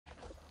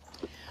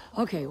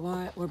Okay,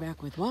 we're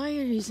back with why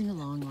you're using a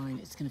long line.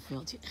 It's going to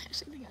feel too.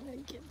 Actually, I'm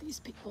going to give these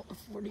people a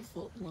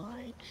 40-foot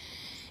line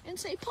and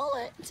say, pull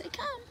it, and say,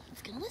 come.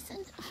 It's going to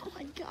listen. Oh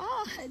my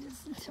God,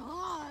 it's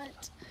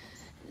not.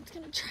 It's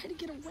going to try to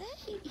get away.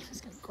 It's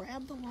going to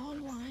grab the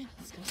long line.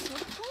 It's going to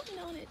start pulling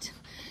on it.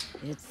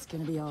 It's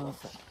going to be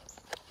awful.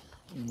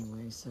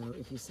 Anyway, so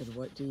if you said,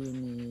 what do you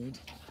need?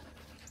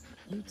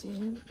 You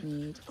do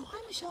need, oh, hi,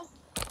 Michelle.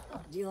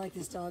 Oh, do you like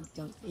this dog?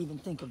 Don't even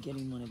think of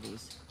getting one of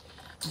these.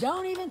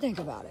 Don't even think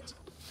about it.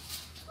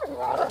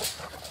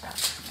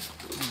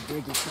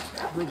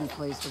 Briggy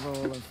plays the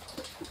role of,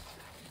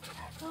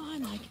 oh,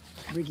 I'm like,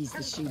 Briggy's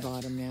the shoe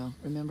bottom now,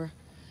 remember?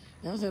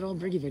 That was that old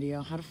Briggy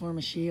video, how to form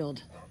a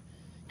shield.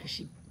 Because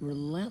she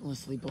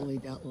relentlessly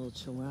bullied that little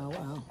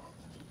chihuahua.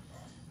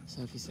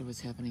 So if you said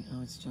what's happening,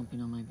 oh, it's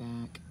jumping on my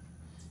back.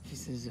 If he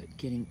says, is it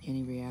getting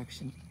any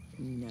reaction?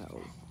 No,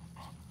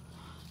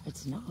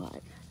 it's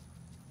not.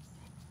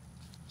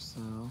 So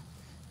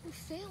you're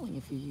failing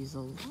if you use a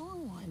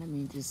long line. I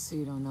mean, just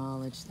pseudo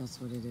knowledge, that's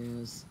what it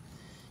is.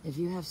 If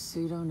you have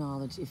pseudo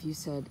knowledge, if you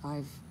said,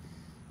 I've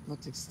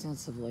looked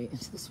extensively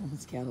into this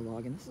woman's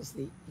catalog, and this is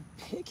the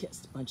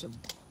biggest bunch of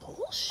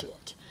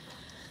bullshit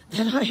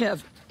that I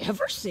have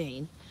ever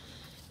seen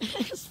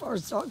as far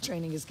as dog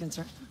training is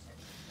concerned.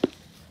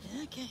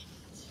 Okay.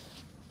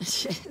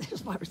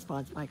 There's my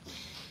response, Mike.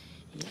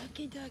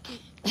 Yoki dokie.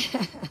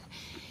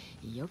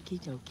 Yoki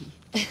dokie.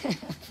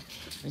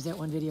 There's that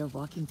one video of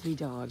walking 3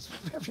 dogs.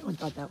 Everyone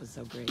thought that was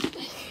so great.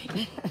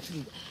 It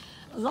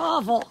was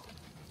awful.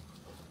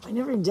 I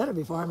never even did it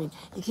before. I mean,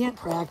 you can't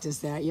practice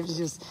that. You have to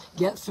just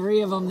get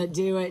 3 of them that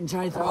do it and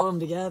try to throw them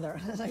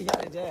together. That's what you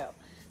got to do.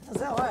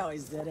 That's how I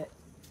always did it.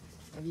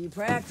 If you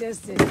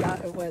practiced,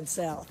 it went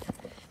south.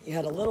 You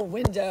had a little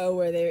window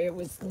where it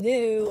was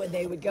new and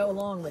they would go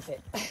along with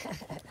it.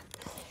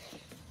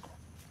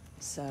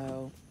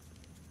 So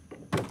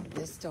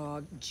this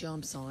dog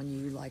jumps on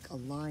you like a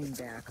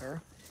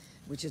linebacker,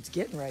 which it's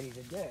getting ready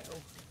to do.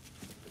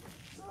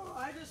 So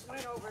I just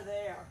went over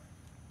there.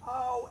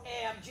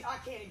 OMG, I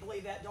can't even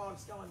believe that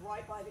dog's going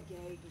right by the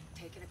gate and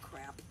taking a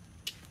crap.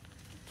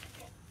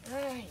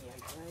 Ay, ay,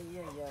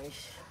 ay, ay.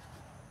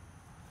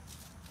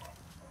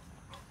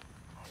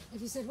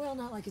 If you said, well,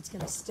 not like it's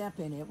going to step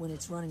in it when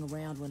it's running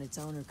around when its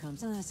owner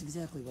comes. Oh, that's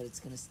exactly what it's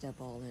going to step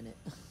all in it.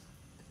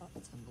 God,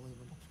 it's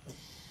unbelievable.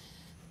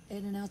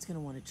 And now it's going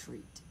to want to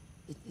treat.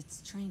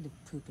 It's trained to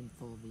poop in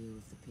full view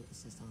if the pit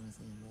is just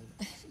honestly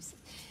unbelievable.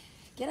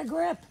 Get a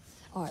grip.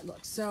 All right, look,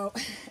 so,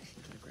 get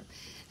a grip.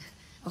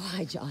 Oh,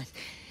 hi, John.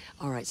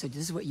 All right, so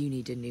this is what you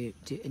need to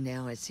do.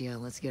 Now I see,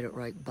 let's get it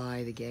right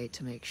by the gate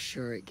to make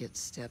sure it gets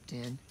stepped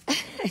in.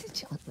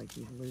 John's like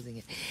he's losing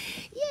it.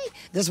 Yay!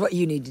 This is what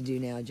you need to do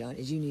now, John,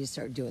 is you need to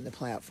start doing the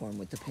platform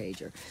with the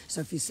pager.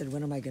 So if you said,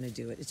 when am I going to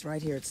do it? It's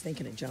right here. It's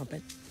thinking of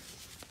jumping.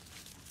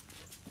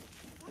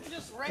 I'm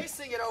just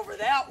racing it over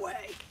that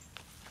way.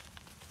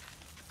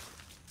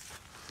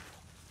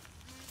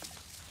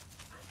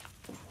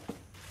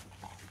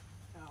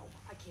 Oh,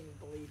 I can't even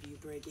believe you,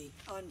 Briggy.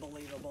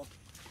 Unbelievable.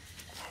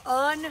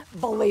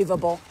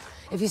 Unbelievable.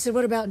 If you said,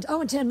 what about,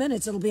 oh, in 10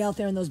 minutes, it'll be out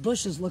there in those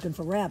bushes looking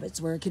for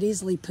rabbits where it could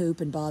easily poop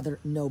and bother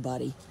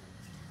nobody.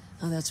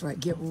 Oh, that's right.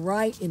 Get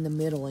right in the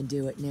middle and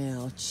do it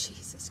now.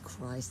 Jesus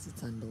Christ,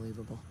 it's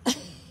unbelievable. I'm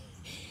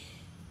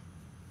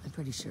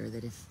pretty sure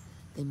that if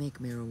they make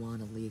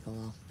marijuana legal,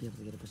 I'll be able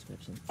to get a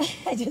prescription.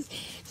 I just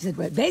said,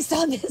 but based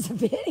on this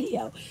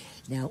video,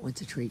 now it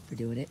wants a treat for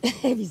doing it.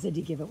 If you said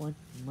you give it one,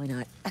 why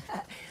not?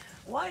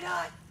 Why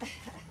not?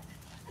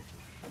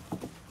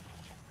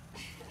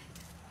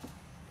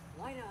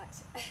 Why not?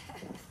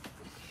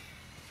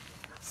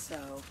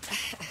 So,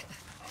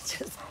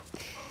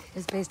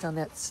 it's based on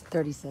that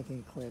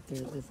 30-second clip.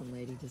 There, listen,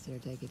 lady, just here,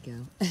 take it,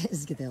 go.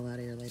 Just get the hell out of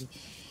here, lady.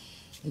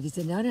 If you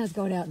said, no, it's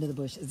going out into the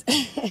bushes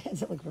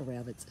to look for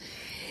rabbits.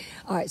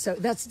 All right, so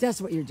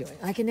that's what you're doing.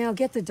 I can now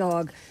get the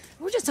dog.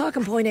 We're just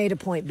talking point A to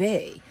point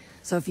B.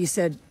 So if you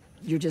said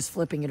you're just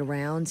flipping it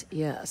around,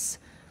 yes.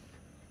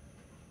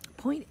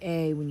 Point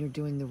A, when you're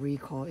doing the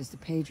recall, is the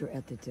pager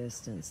at the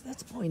distance.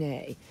 That's point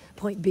A.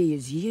 Point B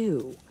is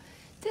you.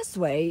 This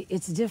way,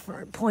 it's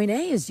different. Point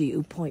A is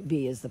you. Point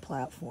B is the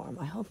platform.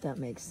 I hope that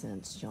makes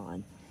sense,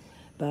 John.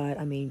 But,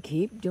 I mean,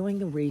 keep doing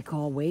the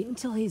recall. Wait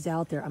until he's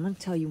out there. I'm going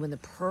to tell you when the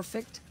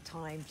perfect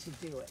time to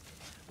do it.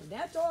 When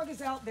that dog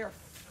is out there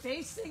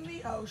facing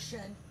the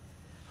ocean,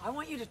 I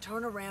want you to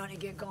turn around and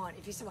get gone.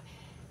 If you say, well,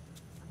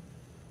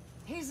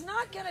 he's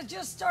not going to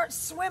just start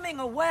swimming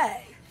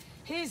away.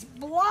 He's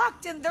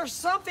blocked and there's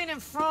something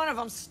in front of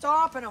him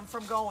stopping him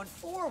from going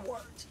forward.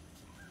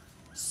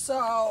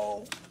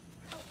 So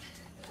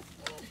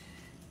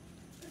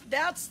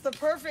that's the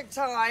perfect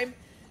time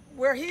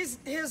where his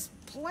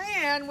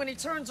plan when he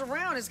turns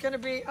around is going to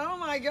be, oh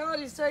my God,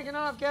 he's taking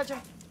off. Catch him.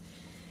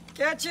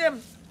 Catch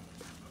him.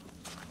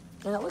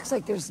 And it looks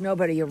like there's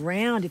nobody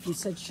around. If you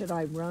said, should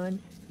I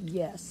run?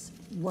 Yes,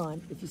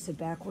 run. If you said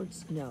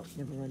backwards, no,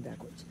 never run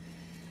backwards.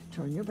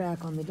 Turn your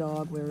back on the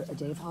dog, wear a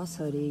Dave Haas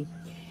hoodie.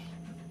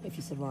 If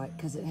you said, why?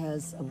 Because it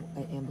has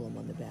an emblem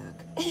on the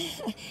back.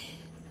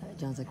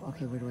 John's like,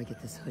 okay, where do I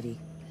get this hoodie?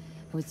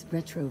 Oh, it's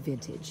retro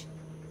vintage.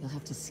 You'll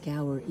have to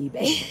scour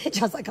eBay.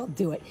 Just like I'll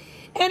do it.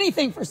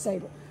 Anything for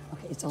Sable.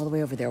 Okay, it's all the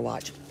way over there.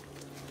 Watch.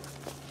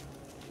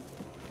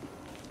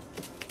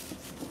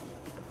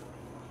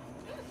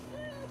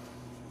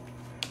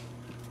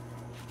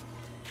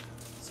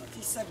 So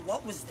he said,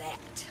 what was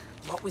that?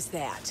 What was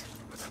that?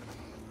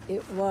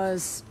 It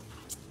was...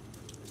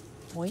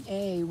 Point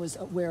A was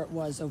where it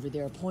was over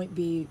there. Point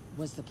B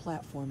was the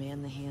platform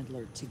and the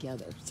handler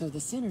together. So the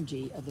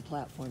synergy of the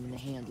platform and the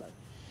handler.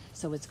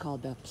 So it's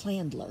called the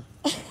plandler.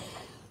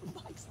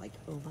 Mike's like,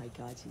 oh my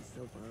God, she's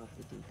so far off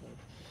the deep end.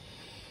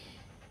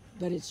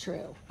 But it's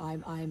true.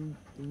 I'm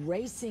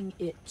racing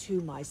it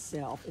to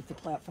myself if the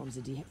platform's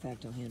a de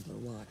facto handler.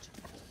 Watch.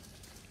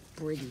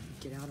 Briggy,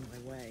 get out of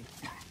my way.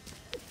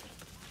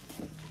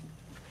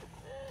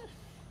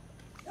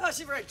 Oh,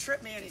 she's ready to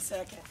trip me any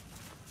second.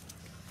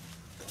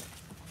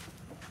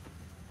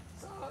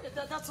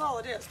 That's all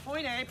it is.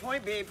 Point A,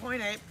 point B,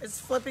 point A. It's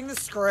flipping the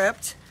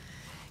script.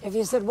 If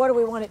you said, what do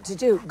we want it to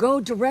do? Go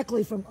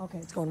directly from... Okay,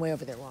 it's going way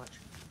over there. Watch.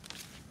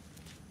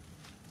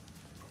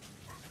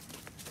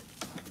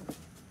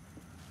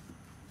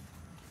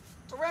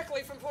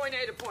 Directly from point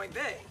A to point B.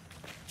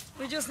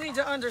 We just need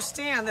to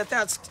understand that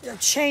that's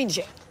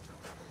changing.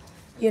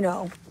 You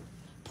know,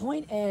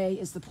 point A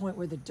is the point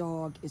where the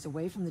dog is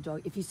away from the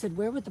dog. If you said,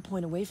 where would the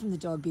point away from the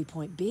dog be?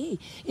 Point B.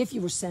 If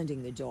you were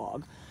sending the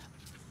dog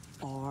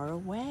far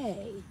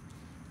away,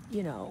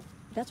 you know,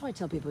 that's why I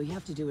tell people you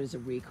have to do it as a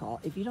recall.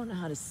 If you don't know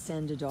how to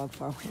send a dog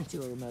far away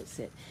to a remote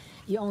sit,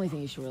 the only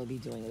thing you should really be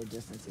doing at a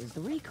distance is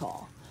the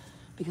recall.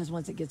 Because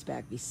once it gets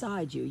back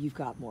beside you, you've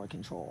got more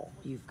control.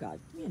 You've got,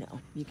 you know,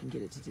 you can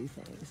get it to do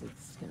things.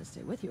 It's going to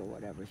stay with you or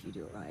whatever if you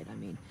do it right. I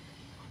mean,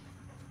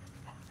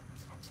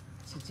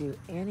 to do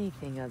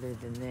anything other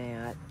than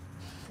that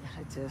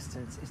at a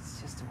distance,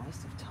 it's just a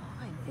waste of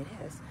time. It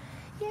is.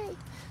 Yay.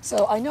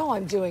 So I know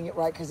I'm doing it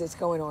right because it's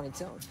going on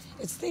its own.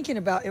 It's thinking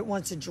about it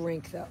wants a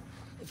drink, though.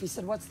 If you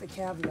said, what's the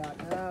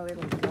caveat? Oh,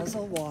 it'll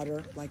guzzle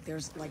water like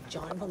there's like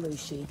John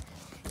Belushi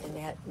in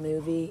that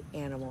movie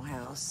Animal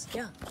House.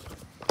 Yeah.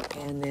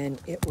 And then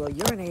it will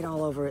urinate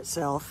all over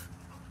itself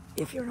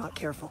if you're not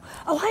careful.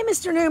 Oh, hi,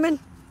 Mr. Newman.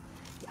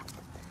 Yeah.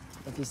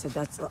 If you said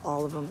that's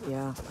all of them,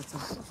 yeah, that's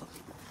all of them.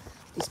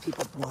 These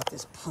people brought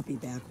this puppy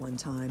back one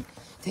time.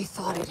 They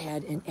thought it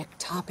had an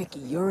ectopic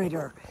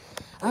ureter.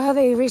 Oh,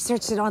 they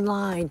researched it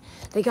online.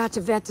 They got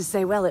to vet to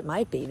say, well, it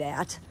might be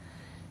that.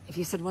 If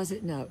you said, was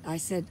it? No. I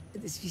said,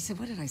 if you said,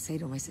 what did I say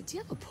to him? I said, do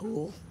you have a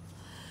pool?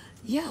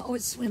 Yeah, oh,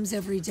 it swims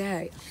every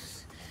day.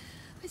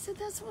 I said,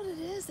 that's what it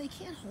is. They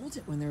can't hold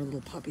it when they're a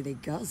little puppy. They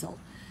guzzle.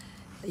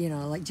 You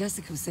know, like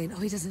Jessica was saying, oh,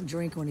 he doesn't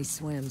drink when he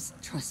swims.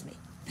 Trust me,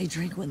 they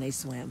drink when they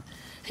swim.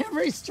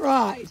 Every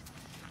stride.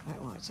 All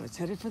right, watch. So it's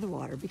headed for the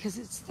water because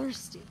it's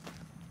thirsty.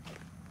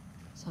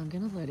 So I'm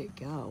going to let it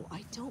go.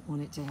 I don't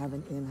want it to have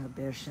an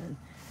inhibition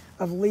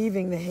of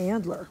leaving the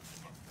handler.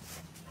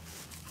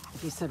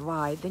 If you said,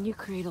 why? Then you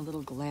create a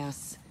little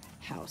glass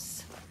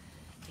house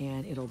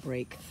and it'll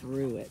break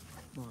through it.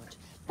 Watch.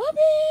 Puppy!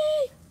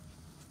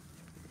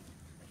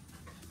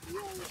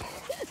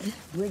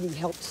 Briggy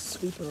helped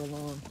sweep her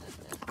along.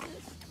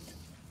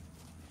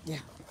 Yeah.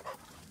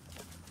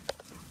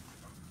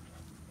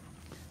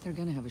 They're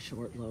going to have a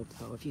short lope,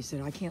 though. If you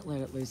said, I can't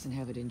let it loose and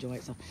have it enjoy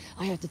itself,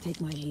 I have to take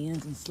my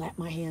hands and slap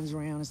my hands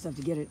around and stuff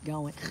to get it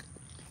going.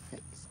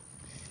 Yikes.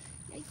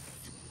 Yikes.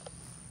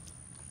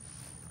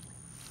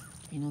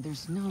 You know,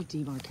 there's no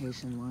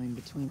demarcation line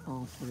between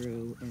all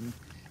through and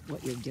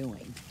what you're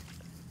doing.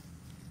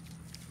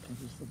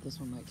 If you said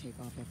this one might take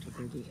off after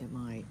Briggy, it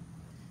might.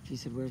 If you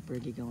said, where's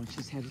Briggy going?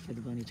 She's headed for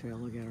the bunny trail.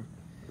 Look at her.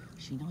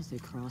 She knows they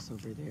cross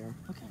over there.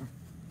 Look at her.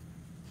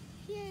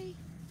 Yay.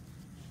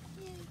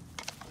 Yay.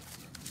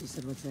 She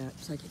said, what's that?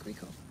 Psychic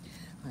recall.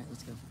 All right,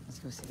 let's go. Let's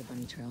go see the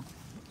bunny trail.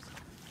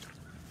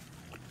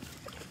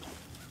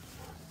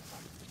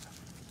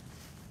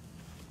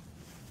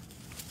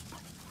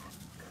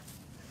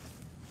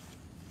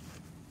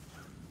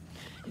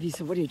 If you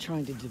said, what are you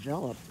trying to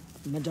develop?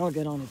 My dog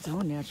got on its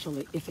own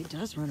naturally. If it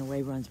does run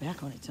away, runs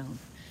back on its own.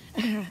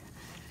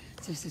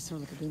 So it's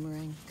sort of like a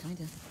boomerang, kind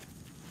of.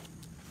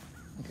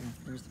 Okay,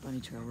 there's the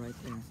bunny trail right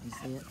there. You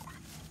see it?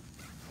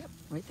 Yep,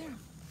 right there.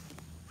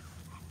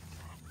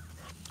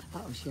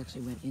 Uh-oh, she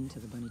actually went into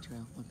the bunny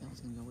trail. Look, that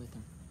was going to go with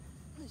her.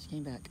 Oh, she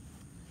came back.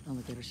 Oh,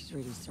 look at her. She's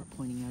ready to start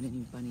pointing out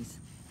any bunnies.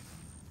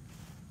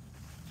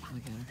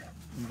 Look at her.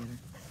 Look at her.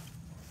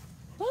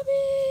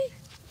 Bobby!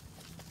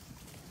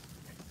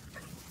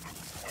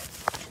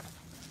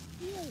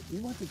 Yeah,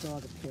 you want the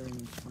dog appearing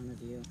in front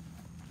of you.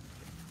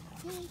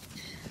 Yay.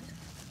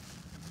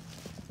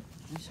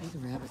 I'm sure the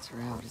rabbits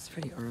are out. It's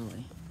pretty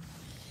early.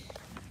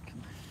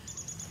 Come on.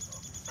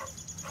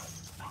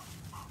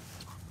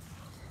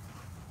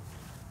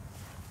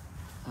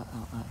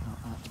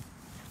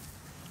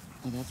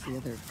 Oh, that's the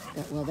other.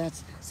 Well,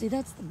 that's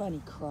the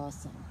bunny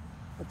crossing.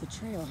 But the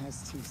trail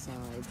has two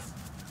sides.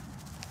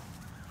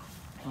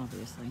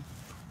 Obviously.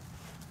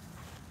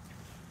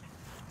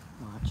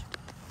 Watch.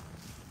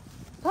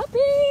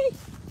 Puppy!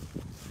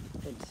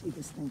 Big, see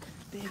this thing?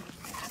 Big.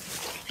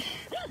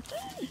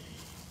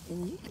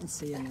 And you can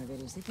see in their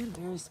videos, they get a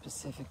very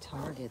specific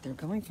target. They're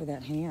going for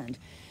that hand.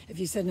 If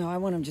you said, no, I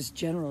want them just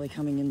generally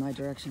coming in my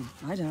direction.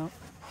 I don't.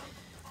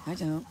 I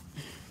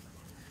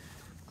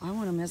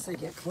want them as they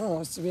get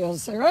close to be able to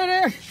say, right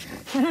there,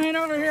 right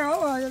over here,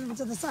 oh,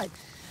 to the side.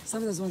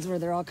 Some of those ones where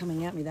they're all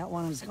coming at me, that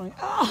one I'm just going,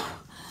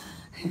 oh,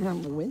 and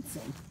I'm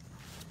wincing.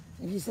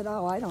 If you said,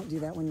 oh, I don't do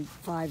that when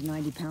 5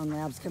 90-pound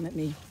labs come at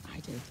me, I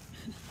do.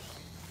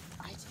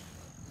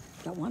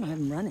 That one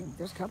I'm running.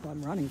 There's a couple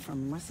I'm running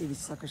from. When I see these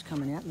suckers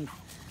coming at me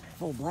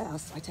full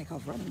blast, I take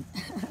off running.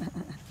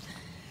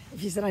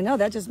 If you said, I know,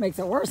 that just makes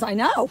it worse. I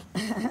know. I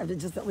have to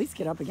just at least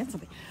get up against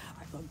something. All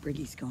right, look,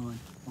 Briggy's gone.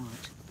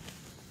 Watch.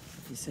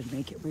 If you said,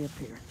 make it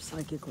reappear.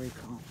 Psychic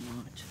recall.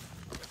 Watch.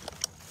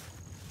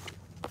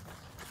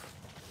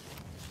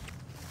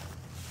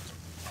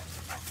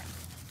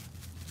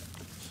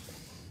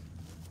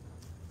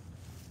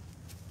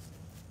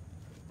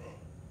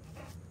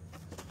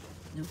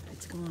 Nope,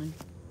 it's gone.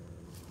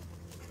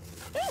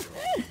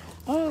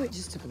 Oh, it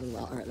just took a little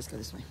while. All right, let's go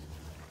this way.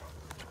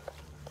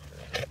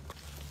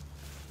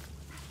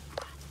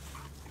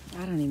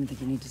 I don't even think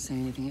you need to say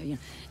anything. You know,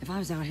 if I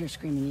was out here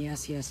screaming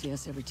yes, yes,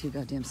 yes every 2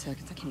 goddamn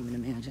seconds, I can't even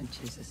imagine.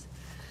 Jesus.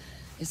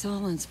 It's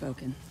all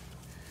unspoken.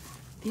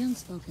 The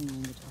unspoken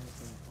language.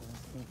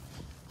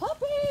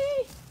 Puppy!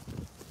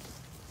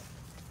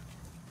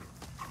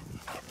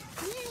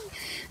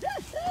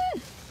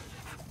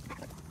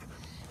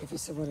 If you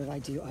said, what did I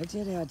do? I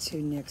did add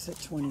 2 nicks at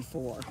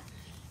 24.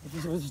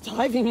 If it was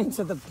diving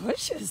into the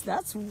bushes,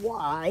 that's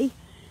why.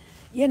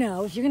 You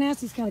know, if you're going to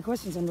ask these kind of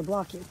questions, I'm going to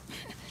block you.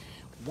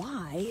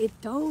 Why it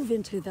dove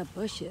into the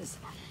bushes.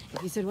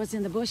 If you said, what's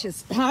in the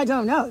bushes? I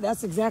don't know.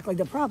 That's exactly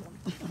the problem.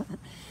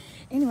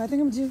 Anyway, I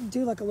think I'm going to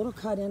do like a little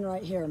cut in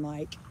right here,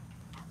 Mike.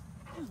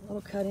 A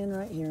little cut in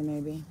right here,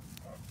 maybe.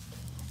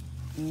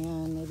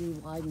 And maybe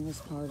widen this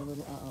part a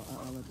little.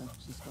 Look,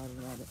 she spotted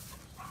a rabbit.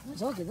 I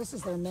told you, this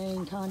is their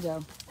main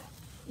condo.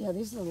 Yeah,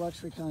 these are the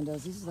luxury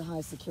condos. These are the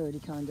high security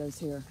condos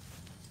here.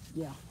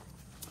 Yeah,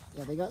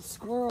 they got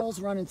squirrels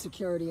running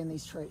security in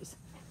these trees.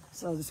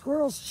 So the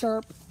squirrels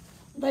chirp.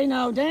 They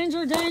know,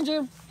 danger,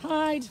 danger,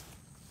 hide.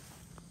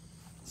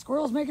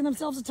 Squirrels making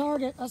themselves a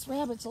target. Us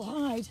rabbits will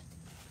hide.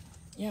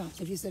 Yeah,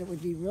 if you said it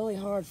would be really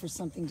hard for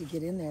something to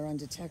get in there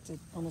undetected,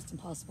 almost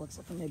impossible,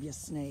 except for maybe a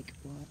snake.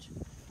 Watch.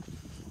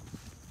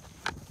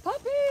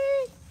 Puppy!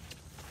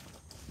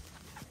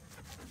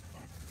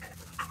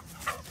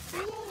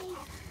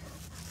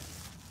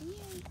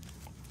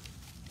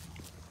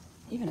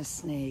 Even a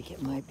snake,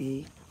 it might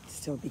be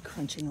still be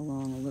crunching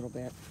along a little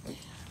bit.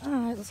 All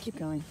right, let's keep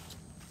going.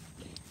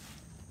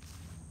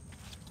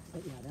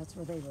 But yeah, that's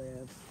where they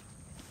live.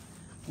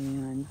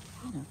 And,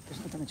 you know, there's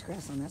not that much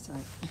grass on that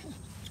side.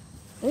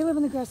 They live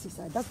on the grassy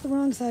side. That's the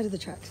wrong side of the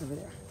tracks over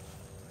there.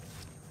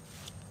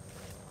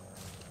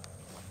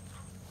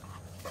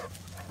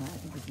 I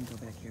think we can go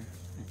back here.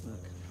 Right, look.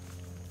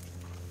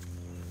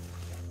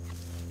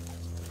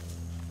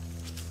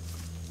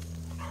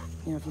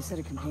 You know, if you said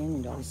a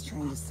companion dog is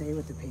trained to stay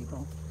with the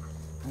people,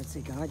 I would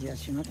say, God,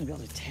 yes, you're not going to be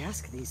able to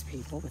task these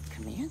people with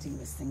commanding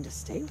this thing to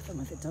stay with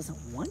them if it doesn't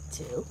want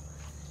to.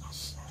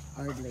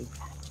 Hardly.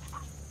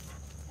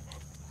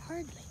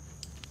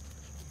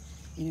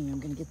 Anyway, I'm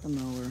going to get the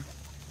mower.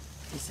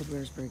 He said,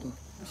 where's Briggy?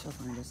 She'll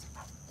find us.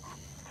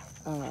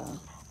 I'm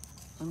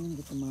going to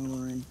get the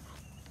mower and,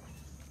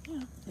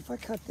 yeah, if I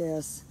cut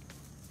this,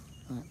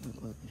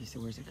 look, he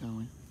said, where's it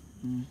going?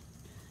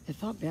 It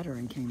felt better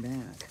and came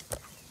back.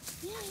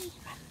 Yay.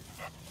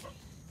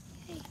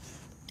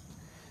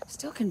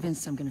 Still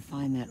convinced I'm going to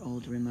find that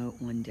old remote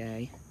one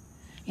day.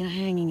 You know,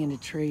 hanging in a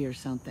tree or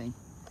something.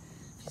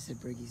 She said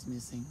Briggy's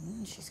missing.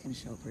 She's going to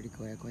show up pretty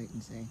quick. Wait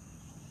and see.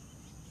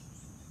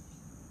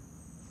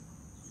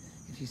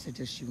 If you said,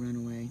 does she run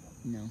away?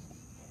 No.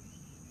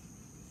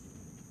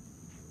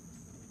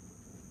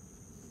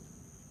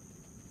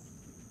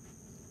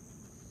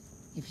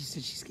 If you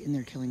said she's in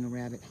there killing a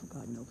rabbit. Oh,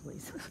 God, no,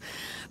 please.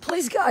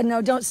 Please, God,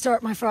 no, don't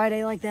start my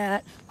Friday like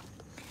that.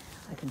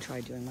 I can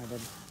try doing my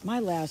verbal. My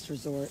last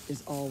resort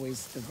is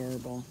always the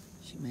verbal.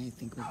 She may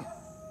think we're good.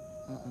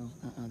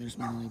 There's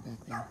Molly back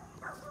there.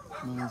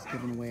 Molly's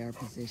giving away our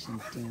position,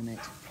 damn it.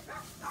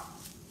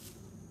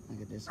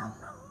 Look at this one.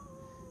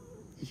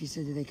 If you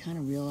said, do they kind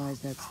of realize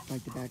that's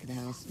like the back of the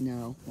house?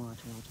 No. Watch.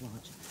 Oh,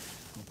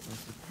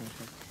 perfect.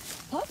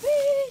 Puppy!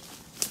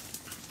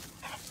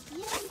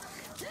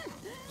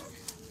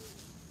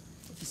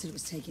 If you said it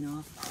was taking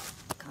off,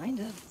 kind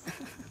of.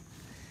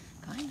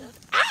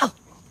 Ow!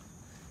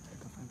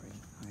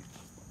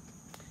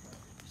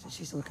 So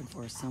she's looking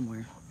for us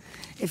somewhere.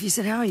 If you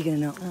said, how are you going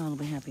to know? Oh, I'll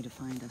be happy to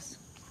find us.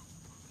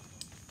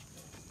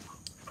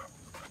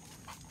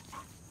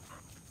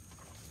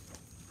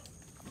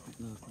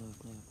 Look.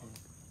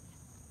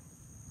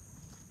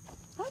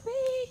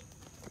 Puppy!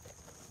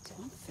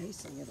 Don't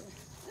face the other.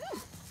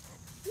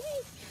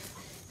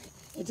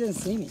 It didn't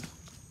see me.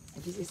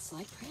 It's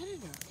like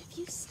Predator. If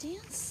you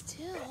stand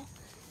still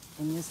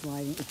in this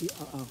lighting, if you,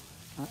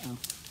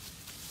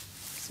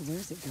 So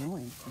where's it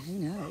going? Who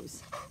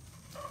knows?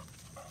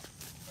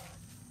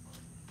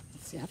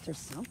 It's it's after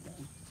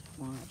something.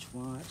 Watch,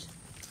 watch.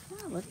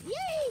 Oh, look, yay!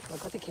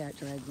 Look what the cat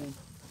dragged in.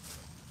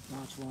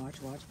 Watch,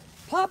 watch, watch.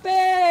 Puppy!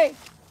 There's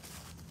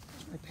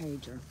my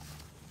pager.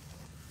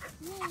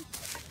 Yay.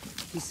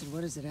 He said,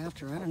 what is it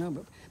after? I don't know,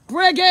 but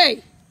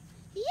Briggy!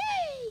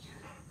 Yay!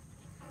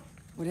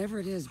 Whatever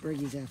it is,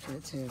 Briggy's after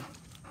it too.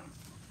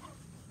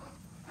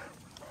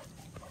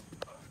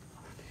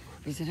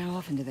 He said, how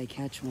often do they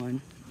catch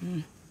one?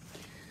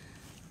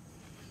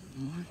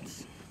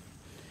 Once.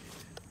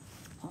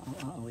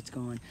 Uh-oh, it's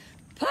gone.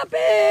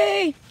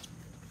 Puppy!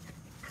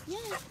 Yeah.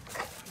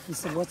 He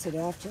said, what's it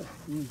after?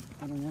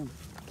 I don't know.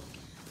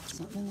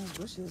 Something in those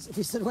bushes.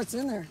 He said, what's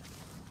in there?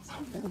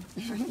 Something.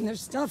 I mean,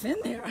 there's stuff in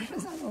there. I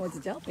don't know what to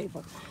tell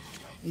people.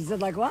 He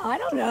said, like, well, I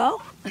don't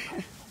know.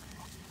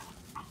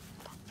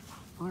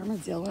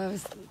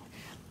 Armadillos.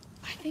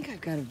 I think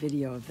I've got a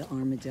video of the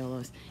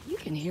armadillos. You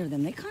can hear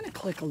them. They kind of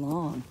click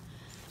along.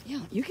 Yeah,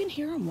 you can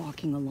hear them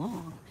walking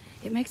along.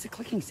 It makes a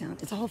clicking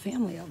sound. It's a whole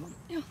family of them.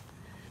 Yeah.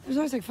 There's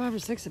always like 5 or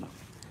 6 of them.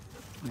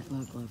 Right,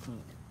 look, look, look.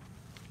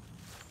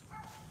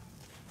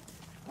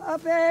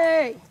 Puppy!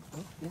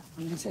 Oh, yeah,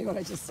 I'm going to tell you what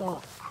I just saw.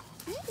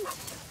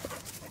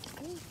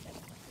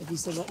 If you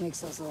said what makes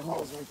those little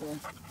holes right there.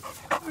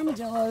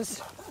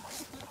 Armadillos.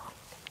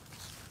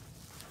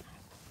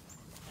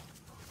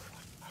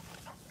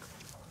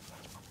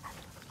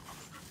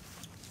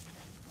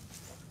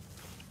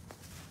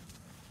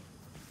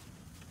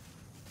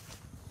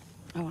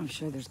 Oh, I'm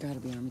sure there's got to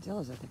be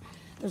armadillos out there.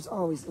 There's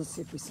always, let's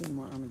see if we see any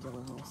more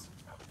armadillo holes.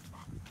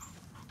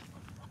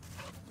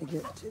 They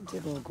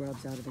dig little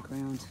grubs out of the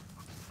ground.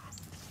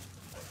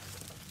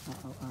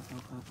 Uh-oh, uh-oh,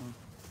 uh-oh.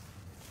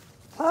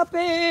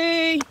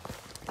 Puppy!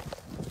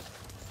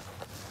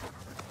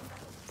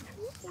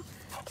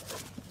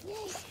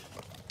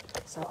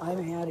 So I'm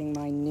adding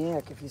my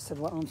nick. If you said,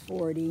 well, I'm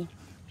 40,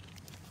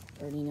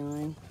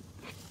 39.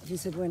 If you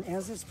said, when,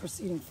 as it's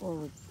proceeding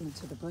forward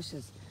into the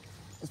bushes,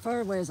 as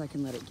far away as I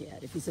can let it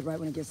get. If you said right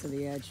when it gets to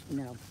the edge,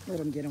 no, let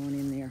them get on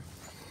in there.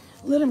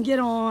 Let them get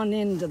on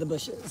into the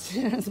bushes.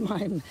 That's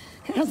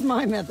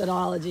my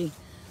methodology.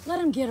 Let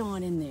them get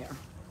on in there.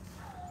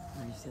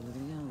 Oh, you said, look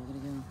at it go, look at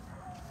it go.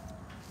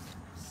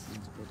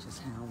 These bitches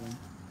howling.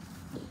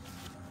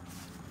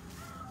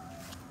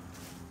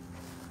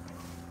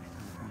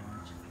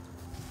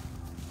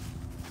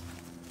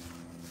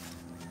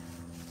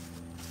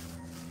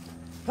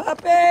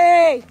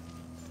 Puppy!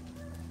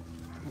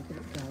 Look at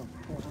it go.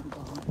 Oh, I'm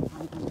gone.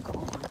 I'm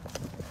gone.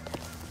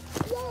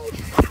 Yay!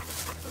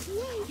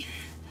 Yay!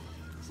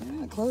 So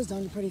it closed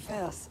on you pretty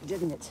fast,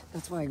 didn't it?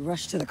 That's why I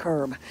rushed to the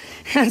curb.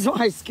 That's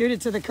why I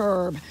scooted to the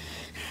curb.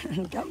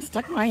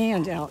 Stuck my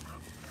hand out.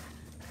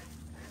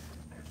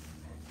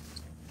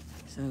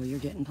 So you're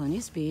getting plenty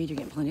of speed, you're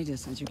getting plenty of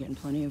distance, you're getting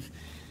plenty of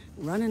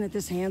running at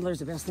this handler is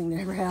the best thing that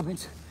ever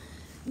happened.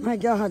 My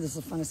God, this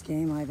is the funnest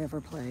game I've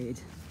ever played.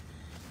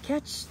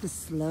 Catch the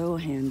slow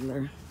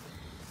handler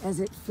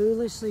as it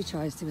foolishly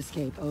tries to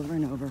escape over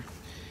and over.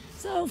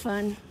 So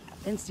fun.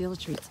 Then steal a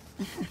treat.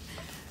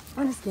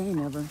 Funnest game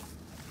ever.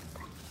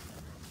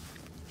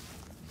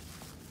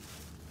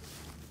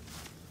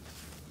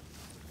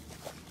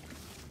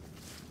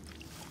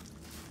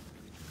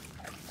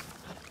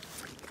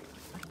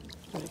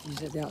 But if you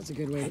said that was a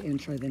good way to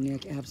intro the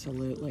nick,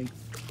 absolutely.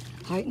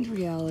 Heightened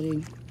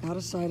reality, out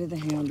of sight of the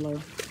handler.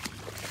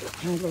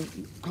 Handler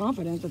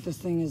confident that this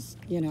thing is,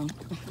 you know,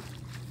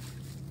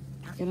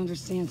 it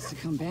understands to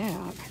come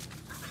back,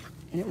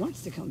 and it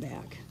wants to come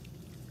back,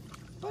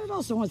 but it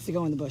also wants to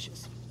go in the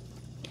bushes.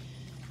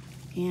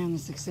 And the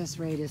success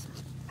rate is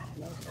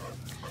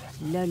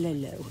low, low,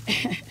 low.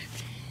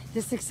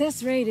 The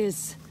success rate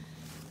is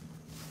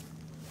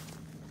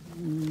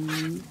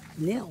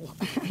nil.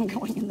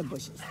 Going in the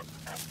bushes.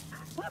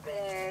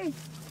 Puppy!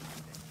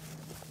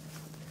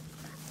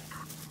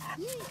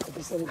 Like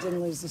I said, it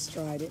didn't lose the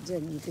stride. It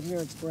didn't. You could hear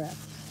its breath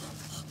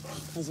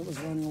as it was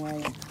running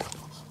away.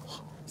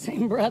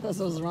 Same breath as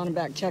I was running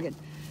back, chugging.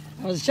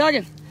 I was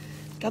chugging.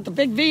 Got the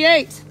big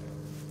V8.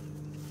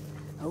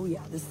 Oh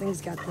yeah, this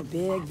thing's got the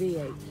big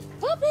V8.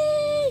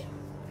 Puppy!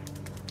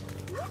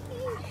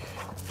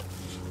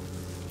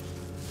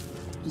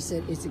 You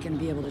said, is it going to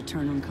be able to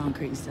turn on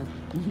concrete and stuff?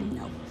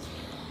 No.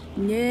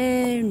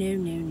 No, no,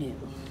 no, no.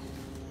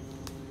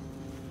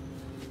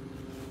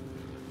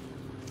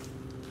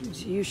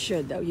 You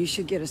should, though. You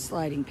should get a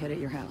sliding pit at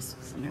your house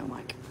somehow,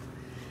 Mike.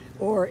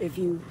 Or if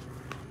you,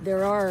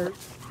 there are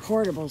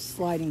portable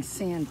sliding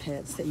sand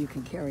pits that you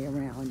can carry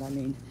around. I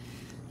mean,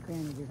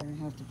 granted, you're going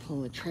to have to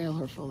pull a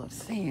trailer full of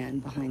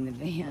sand behind the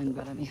van,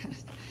 but I mean,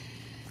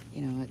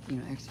 you know,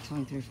 extra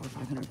 20, 3, 4,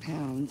 500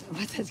 pounds.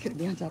 What that's going to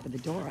be on top of the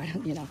door? I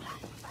don't, you know,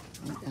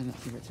 I don't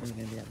think it's really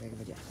going to be that big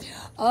of a deal.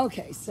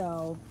 Okay,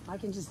 so I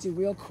can just do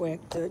real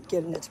quick to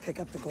getting it to pick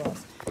up the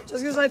gloves,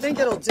 just because I think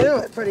it'll do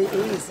it pretty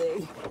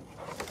easy.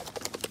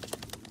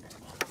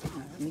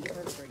 Let me get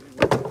rid of her.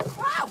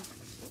 Wow!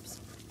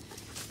 Oops.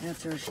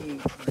 After she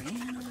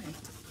ran away.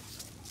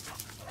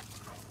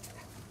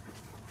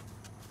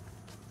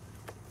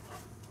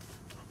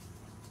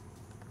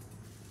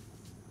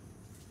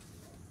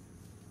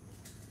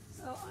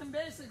 So I'm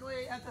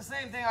basically at the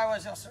same thing I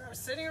was yesterday. I was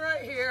sitting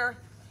right here.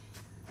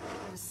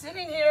 I was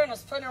sitting here and I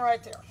was putting it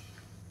right there.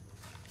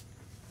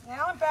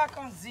 Now I'm back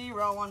on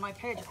 0 on my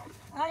pager.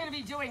 I'm not going to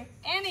be doing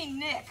any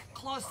nick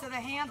close to the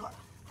handler.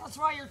 That's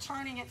why you're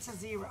turning it to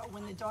 0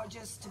 when the dog,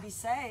 just to be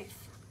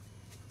safe.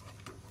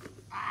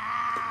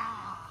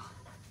 Ah.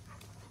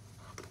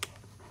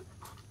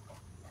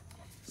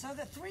 So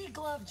the 3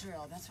 glove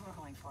drill, that's what we're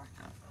going for.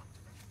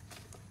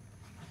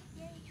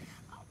 Yay.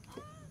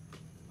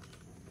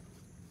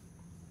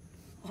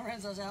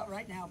 Lorenzo's out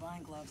right now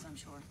buying gloves, I'm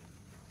sure.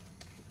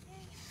 Yay.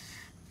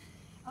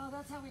 Oh,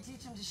 that's how we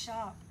teach them to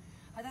shop.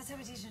 Oh, that's how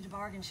we teach them to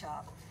bargain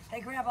shop. They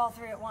grab all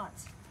 3 at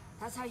once.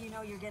 That's how you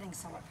know you're getting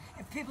somewhere.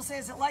 If people say,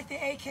 is it like the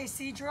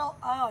AKC drill?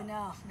 Oh,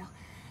 no.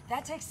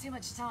 That takes too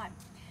much time.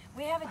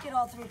 We have it get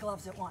all 3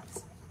 gloves at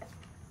once.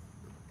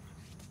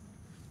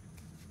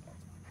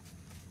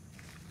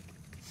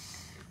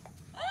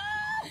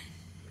 Ah!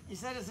 You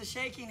said, is the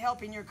shaking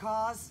helping your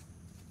cause?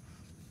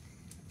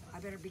 I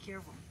better be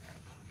careful.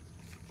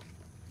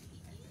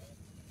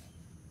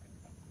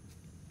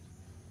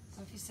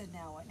 So if you said,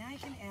 now what? Now you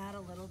can add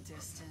a little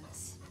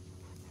distance.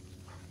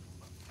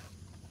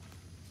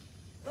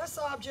 Less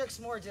objects,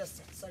 more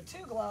distance. So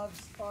 2 gloves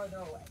farther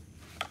away.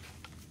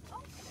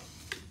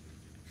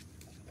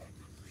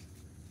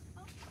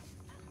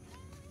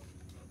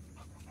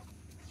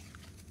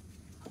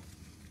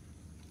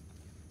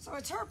 So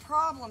it's her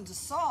problem to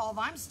solve.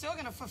 I'm still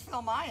going to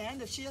fulfill my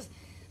end. If she just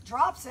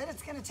drops it,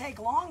 it's going to take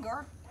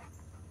longer.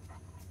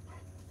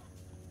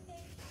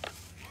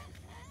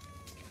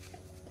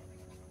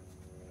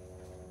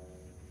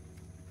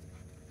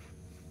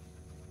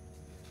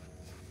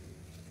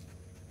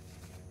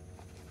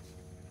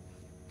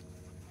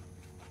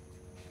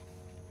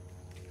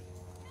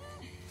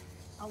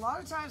 A lot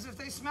of times if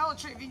they smell a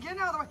treat, if you get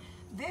out of the way,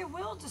 they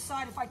will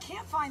decide, if I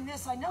can't find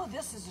this, I know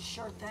this is a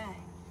sure thing.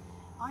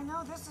 I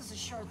know this is a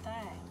sure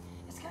thing.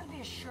 It's going to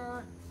be a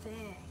sure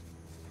thing.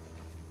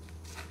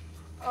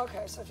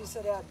 Okay, so if you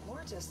said add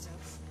more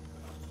distance.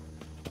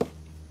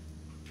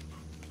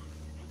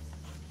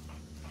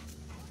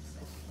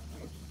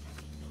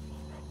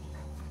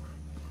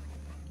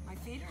 My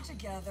feet are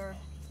together.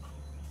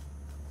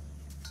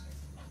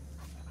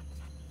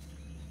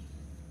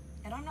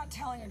 And I'm not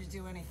telling her to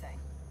do anything.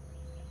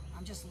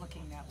 I'm just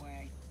looking that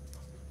way.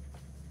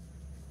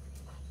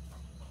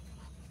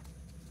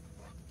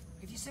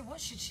 If you say,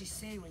 what should she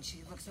see when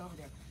she looks over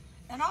there?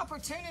 An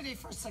opportunity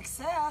for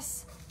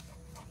success.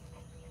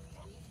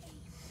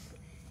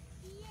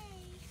 Yay.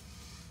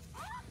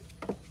 Ah.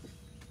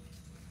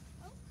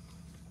 Oh.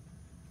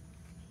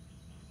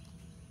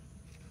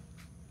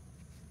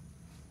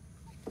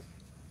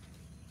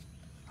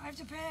 I have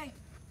to pay.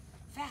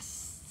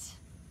 Fast.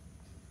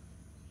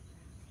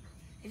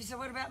 If you said,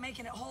 what about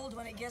making it hold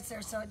when it gets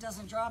there so it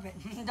doesn't drop it?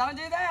 Don't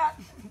do that.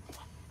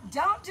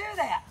 Don't do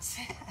that.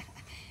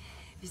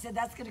 You said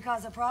that's going to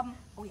cause a problem?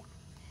 Oh, yeah.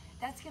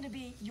 That's going to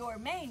be your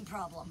main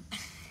problem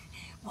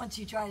once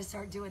you try to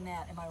start doing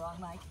that. Am I wrong,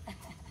 Mike?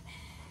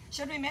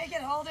 Should we make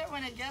it hold it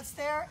when it gets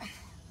there?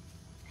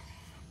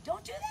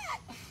 Don't do that.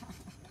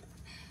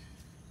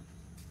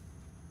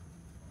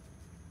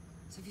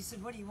 So if you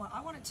said, what do you want?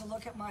 I want it to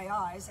look at my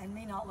eyes and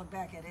me not look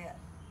back at it.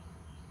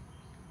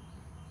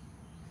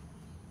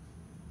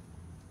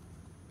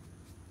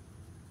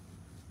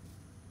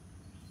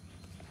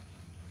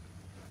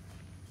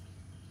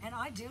 And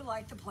I do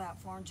like the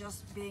platform,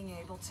 just being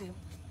able to.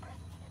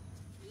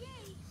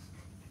 Yay.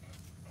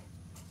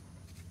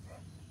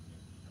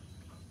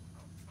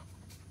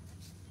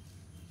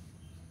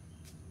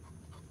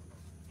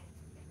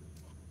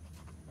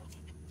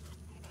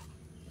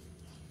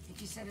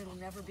 If you said it'll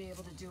never be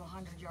able to do a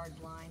 100-yard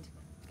blind.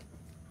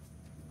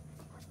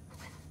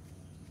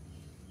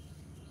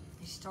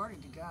 She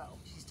started to go.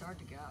 She started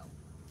to go.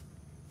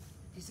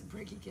 He said,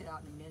 Briggy, get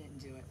out in a minute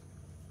and do it.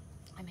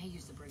 I may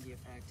use the Briggy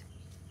effect.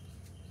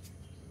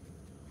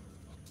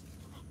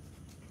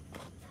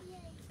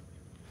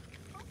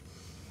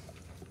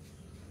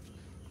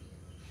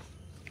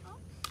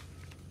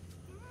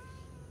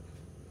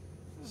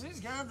 She's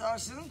good though.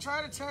 She doesn't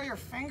try to tear your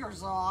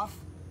fingers off.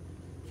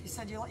 She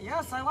said,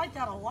 yes, I like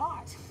that a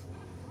lot.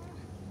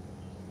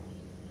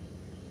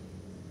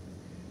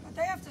 But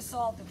they have to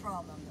solve the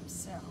problem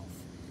themselves.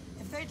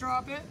 If they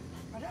drop it,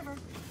 whatever.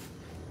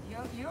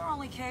 You're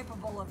only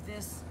capable of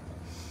this.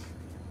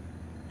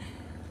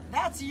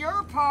 That's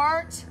your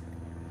part.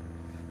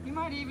 You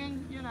might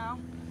even,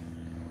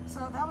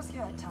 So that was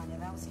good, Tanya.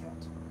 That was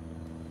good.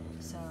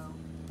 So,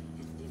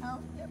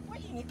 what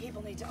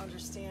people need to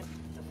understand,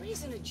 the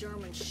reason a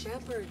German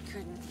Shepherd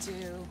couldn't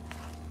do,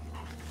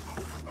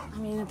 I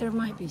mean, there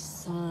might be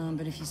some,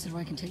 but if you said,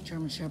 well, I can take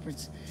German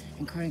Shepherds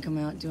and crank them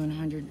out doing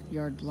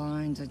 100-yard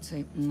blinds, I'd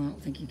say, I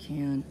don't think you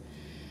can.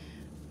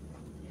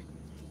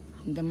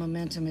 The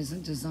momentum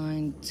isn't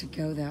designed to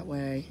go that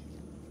way.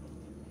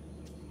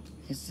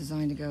 It's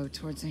designed to go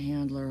towards the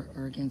handler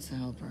or against the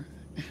helper.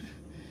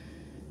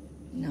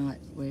 Not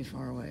way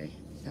far away,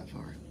 that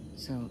far.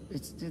 So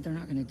they're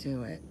not going to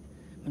do it.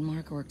 When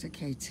Mark worked at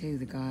K2,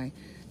 the guy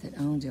that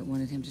owned it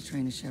wanted him to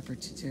train a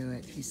shepherd to do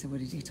it. He said, what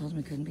did he told him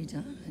it couldn't be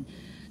done,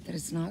 that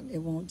it's not, it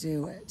won't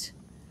do it,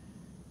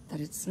 that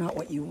it's not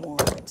what you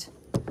want.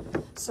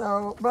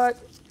 So, but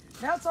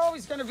that's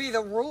always going to be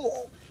the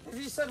rule.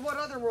 If you said, what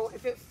other rule?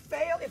 If it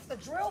failed, if the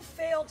drill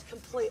failed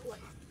completely,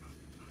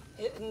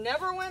 it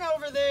never went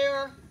over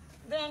there,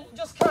 then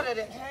just cut it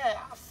in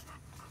half.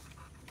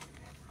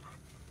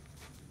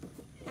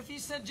 If you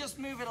said just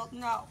move it,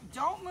 no,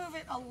 don't move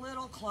it a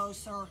little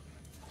closer.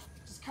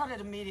 Just cut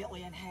it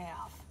immediately in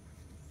half.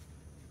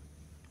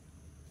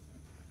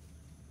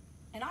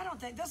 And I don't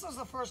think, this is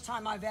the first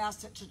time I've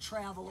asked it to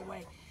travel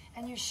away.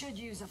 And you should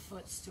use a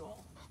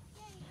footstool.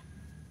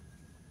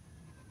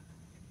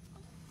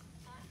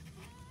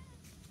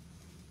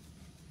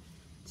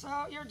 So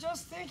you're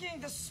just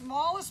thinking the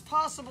smallest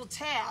possible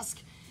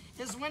task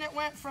is when it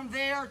went from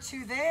there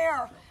to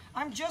there.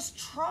 I'm just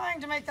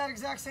trying to make that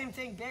exact same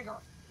thing bigger.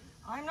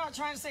 I'm not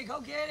trying to say, go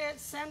get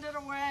it, send it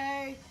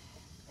away.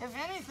 If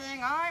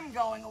anything, I'm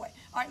going away.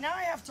 All right, now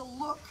I have to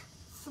look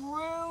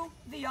through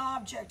the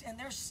object, and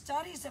there's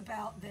studies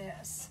about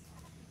this.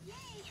 Yay!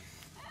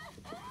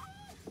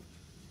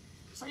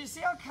 So you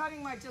see I'm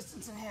cutting my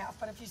distance in half,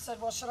 but if you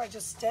said, well, should I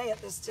just stay at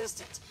this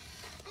distance?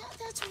 Well,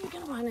 that's when you're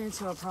going to run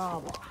into a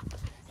problem.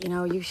 You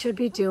know, you should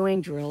be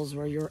doing drills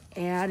where you're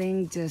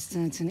adding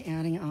distance and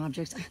adding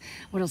objects.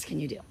 What else can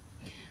you do?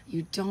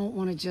 You don't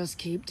want to just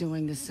keep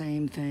doing the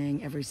same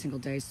thing every single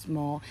day,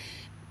 small.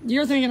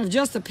 You're thinking of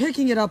just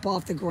picking it up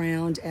off the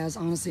ground as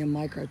honestly a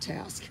micro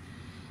task.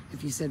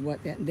 If you said what,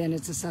 then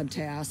it's a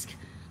subtask.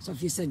 So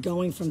if you said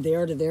going from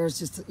there to there is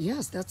just,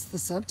 yes, that's the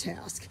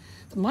subtask.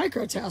 The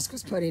micro task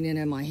was putting it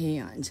in my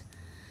hand.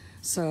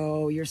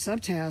 So your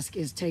subtask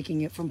is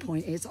taking it from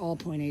point A. It's all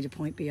point A to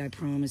point B, I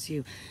promise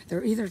you.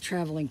 They're either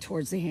traveling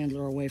towards the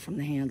handler or away from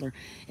the handler.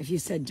 If you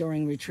said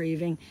during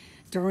retrieving,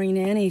 during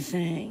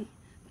anything.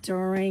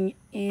 You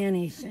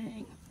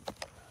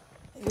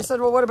said,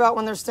 well, what about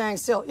when they're staying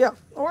still? Yeah,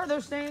 or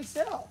they're staying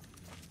still.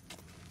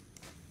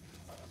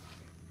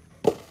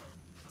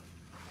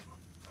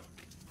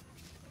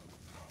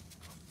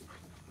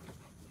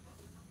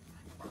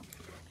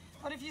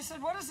 But if you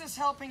said, what is this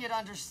helping it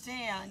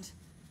understand?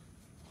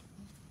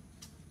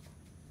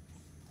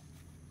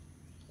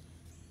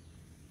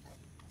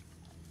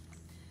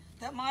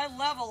 That my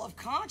level of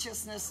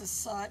consciousness is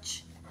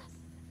such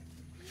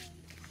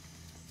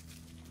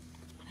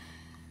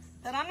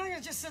that I'm not going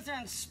to just sit there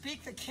and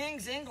speak the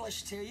King's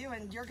English to you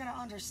and you're going to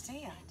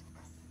understand.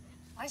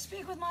 I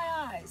speak with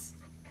my eyes.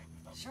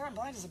 Sure, I'm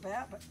blind as a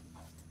bat, but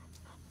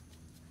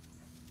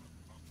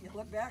you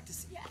look back to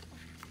see. Yeah.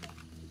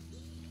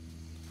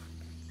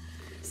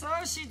 So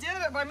she did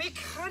it by me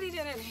cutting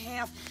it in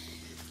half.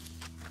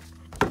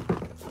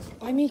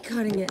 By me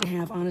cutting it in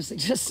half, honestly,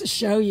 just to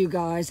show you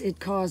guys, it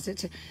caused it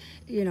to,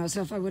 you know,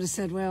 so if I would have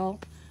said, well,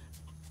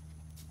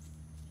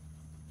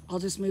 I'll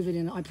just move it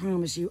in. I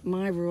promise you,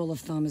 my rule of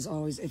thumb is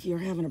always, if you're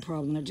having a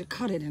problem, just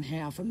cut it in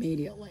half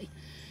immediately.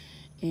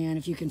 And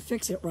if you can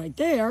fix it right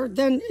there,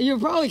 then you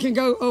probably can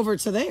go over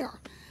to there.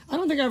 I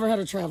don't think I ever had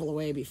to travel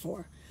away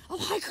before. Oh,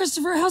 hi,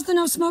 Christopher. How's the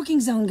no smoking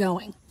zone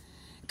going?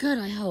 Good,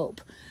 I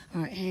hope.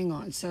 All right, hang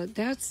on. So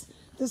this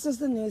is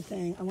the new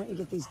thing. I want you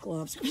to get these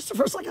gloves.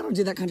 Christopher's like, I don't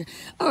do that kind of...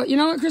 Oh, you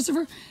know what,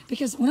 Christopher?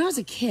 Because when I was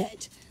a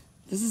kid,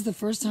 this is the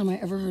first time I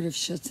ever heard of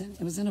Schutzen.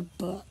 It was in a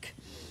book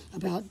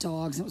about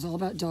dogs. It was all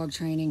about dog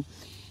training.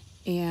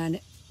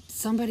 And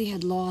somebody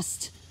had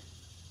lost...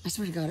 I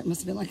swear to God, it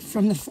must have been like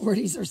from the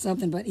 40s or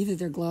something, but either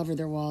their glove or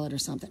their wallet or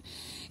something.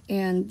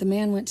 And the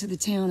man went to the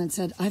town and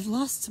said, I've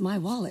lost my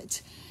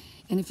wallet.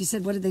 And if you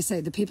said, what did they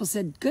say? The people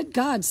said, good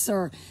God,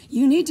 sir,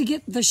 you need to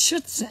get the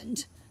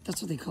Schutzen.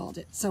 That's what they called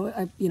it.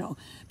 So, you know,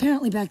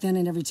 apparently back then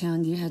in every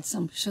town you had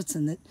some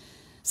Schutzen that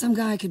some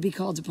guy could be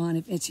called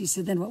upon. If he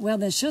said, then, well,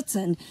 the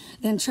Schutzen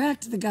then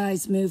tracked the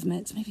guy's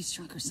movements, maybe he's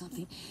drunk or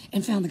something,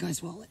 and found the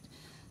guy's wallet.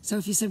 So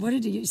if you said, what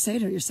did you say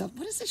to yourself?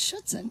 What is this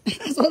Schutzen?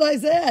 That's what I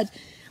said.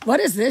 What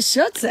is this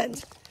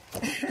Schutzen?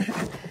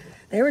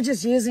 They were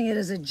just using it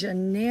as a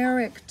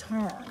generic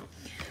term.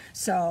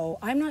 So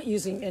I'm not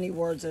using any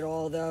words at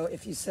all, though.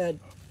 If you said,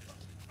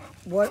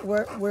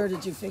 where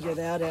did you figure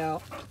that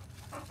out?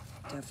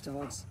 Deaf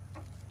dogs.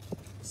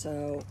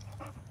 So,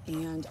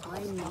 and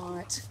I'm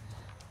not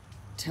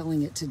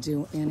telling it to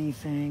do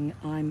anything.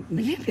 I'm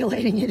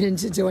manipulating it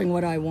into doing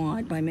what I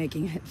want by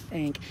making it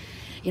think.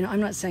 You know,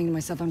 I'm not saying to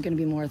myself, I'm going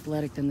to be more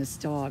athletic than this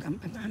dog.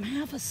 I'm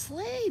half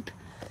asleep.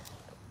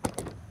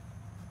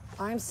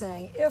 I'm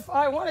saying, if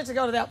I wanted to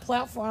go to that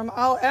platform,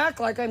 I'll act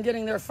like I'm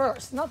getting there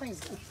first. Nothing's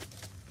going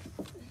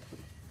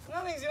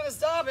to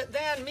stop it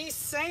then. Me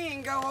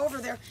saying go over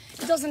there,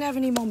 it doesn't have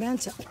any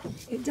momentum.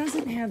 It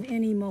doesn't have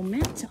any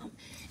momentum.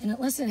 And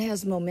unless it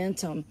has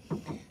momentum,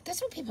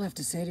 that's what people have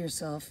to say to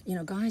yourself. You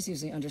know, guys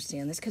usually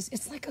understand this because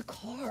it's like a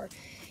car.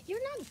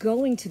 You're not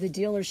going to the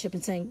dealership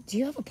and saying, do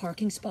you have a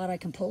parking spot I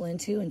can pull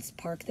into and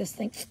park this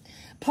thing?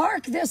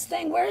 Park this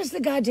thing. Where's the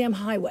goddamn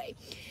highway?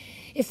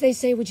 If they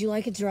say, would you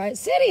like it to ride?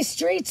 City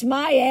streets,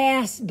 my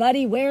ass,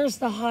 buddy. Where's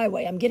the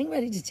highway? I'm getting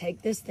ready to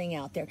take this thing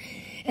out there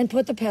and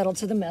put the pedal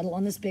to the metal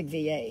on this big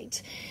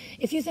V8.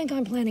 if you think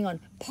I'm planning on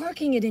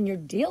parking it in your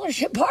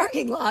dealership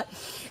parking lot,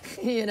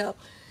 you know,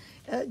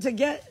 to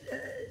get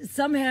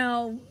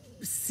somehow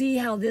see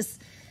how this,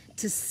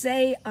 to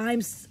say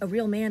I'm a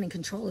real man in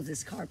control of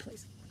this car,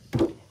 please. I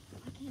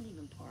can't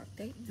even park.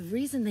 The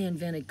reason they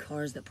invented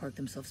cars that park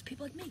themselves,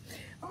 people like me.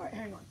 All right,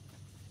 hang on.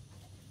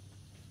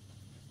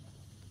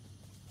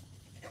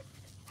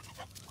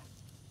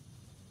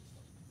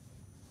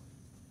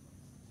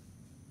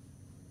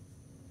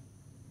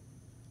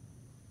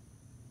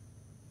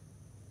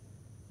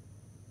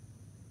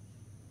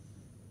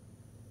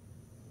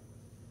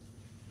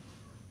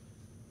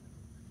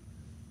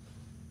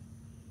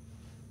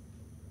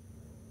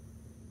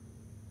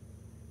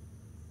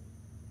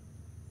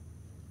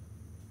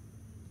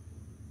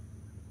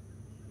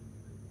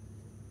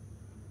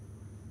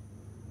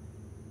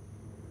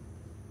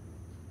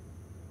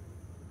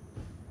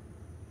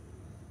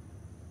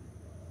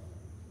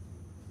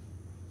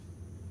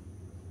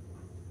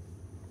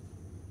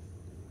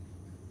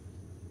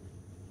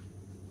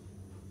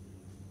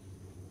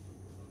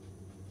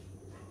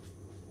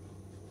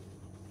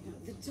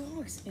 The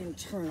dog's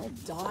internal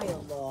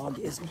dialogue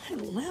is my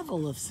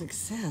level of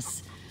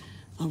success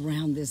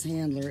around this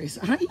handler is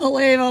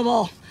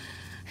unbelievable.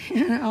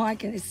 You know,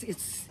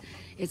 it's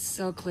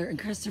so clear. And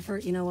Christopher,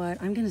 you know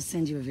what? I'm going to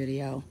send you a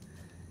video.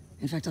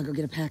 In fact, I'll go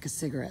get a pack of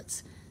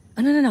cigarettes.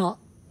 Oh, no.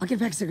 I'll get a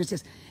pack of cigarettes,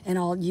 yes. And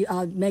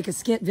I'll make a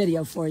skit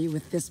video for you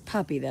with this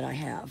puppy that I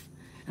have.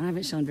 And I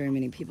haven't shown very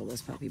many people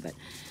this puppy, but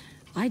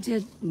I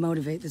did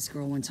motivate this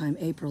girl one time,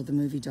 April, the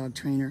movie dog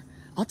trainer.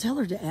 I'll tell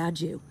her to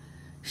add you.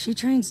 She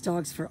trains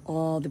dogs for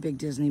all the big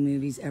Disney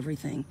movies,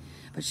 everything.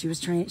 But she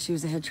was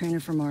a head trainer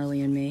for Marley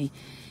and me.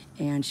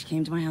 And she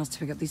came to my house to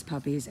pick up these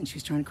puppies, and she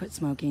was trying to quit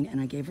smoking, and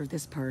I gave her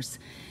this purse.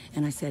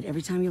 And I said,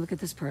 every time you look at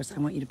this purse,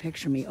 I want you to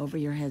picture me over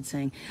your head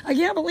saying, I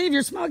can't believe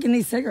you're smoking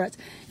these cigarettes.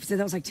 She said,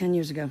 that was like 10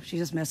 years ago. She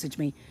just messaged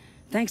me,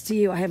 thanks to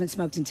you, I haven't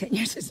smoked in 10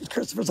 years.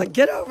 Christopher's like,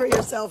 get over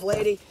yourself,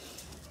 lady.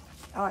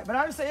 All right, but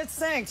I would say it's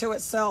saying to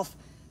itself,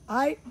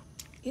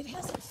 it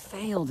hasn't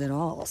failed at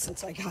all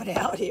since I got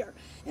out here.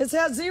 It's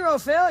had 0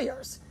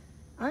 failures.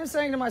 I'm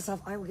saying to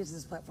myself, I will get to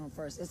this platform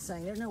first. It's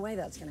saying there's no way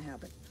that's going to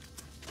happen.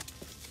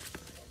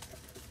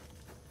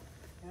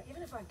 Now,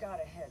 even if I've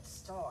got a head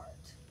start,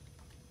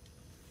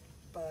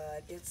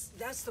 but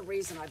that's the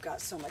reason I've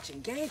got so much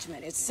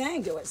engagement. It's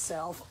saying to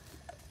itself,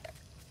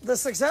 the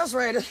success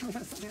rate is...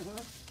 It's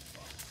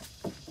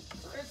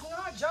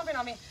not jumping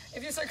on me.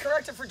 If you say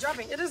correct it for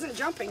jumping, it isn't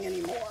jumping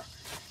anymore.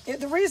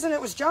 The reason it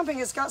was jumping,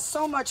 it's got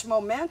so much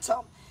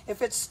momentum.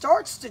 If it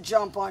starts to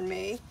jump on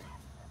me,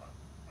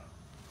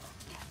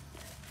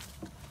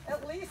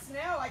 at least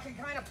now I can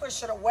kind of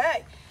push it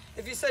away.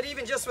 If you said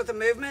even just with the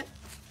movement,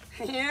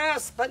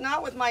 yes, but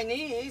not with my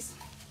knees.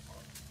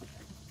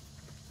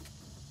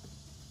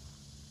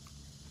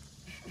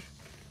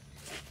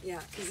 Yeah,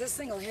 because this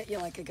thing will hit you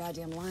like a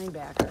goddamn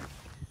linebacker.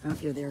 I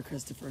hope you're there,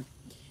 Christopher.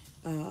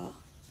 Oh,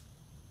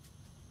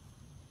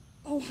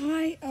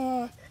 hi,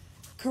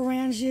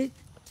 Karanjit.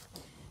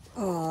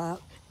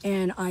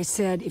 And I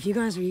said, if you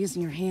guys are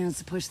using your hands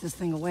to push this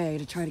thing away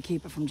to try to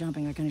keep it from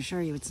jumping, I can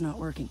assure you it's not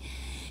working.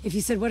 If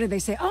you said, what did they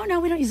say? Oh, no,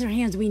 we don't use our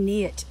hands, we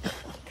knee it.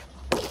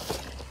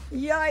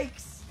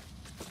 Yikes.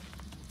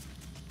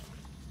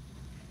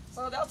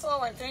 So that's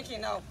all I'm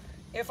thinking, though.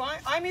 If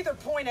I'm either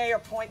point A or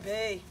point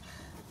B.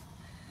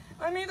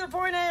 I'm either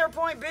point A or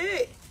point B.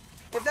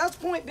 If that's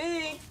point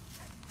B,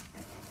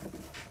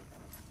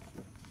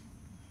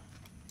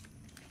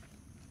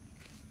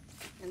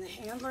 and the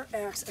handler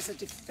acts as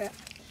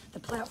the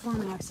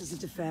platform acts as a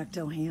de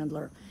facto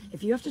handler.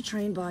 If you have to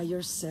train by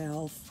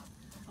yourself,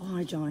 oh,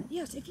 hi, John.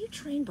 Yes, if you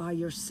train by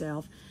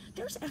yourself,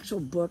 there's actual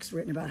books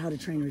written about how to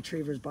train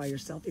retrievers by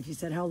yourself. If you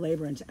said how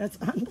labor-intensive, that's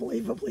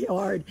unbelievably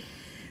hard.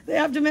 They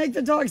have to make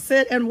the dog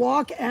sit and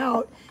walk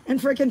out and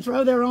frickin'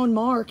 throw their own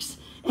marks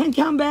and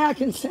come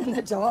back and send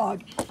the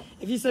dog.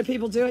 If you said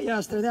people do it,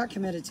 yes, they're that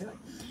committed to it.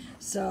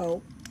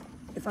 So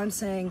if I'm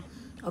saying,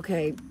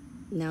 okay,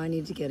 now I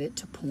need to get it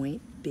to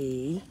point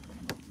B.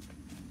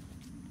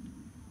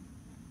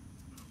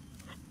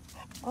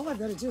 All I've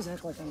got to do is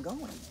act like I'm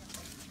going.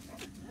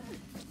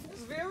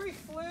 It's very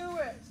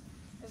fluid.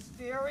 It's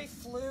very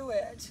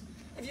fluid.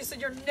 If you said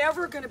you're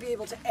never going to be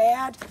able to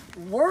add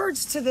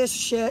words to this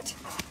shit,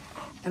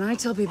 and I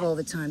tell people all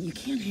the time, you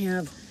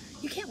can't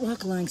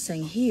walk along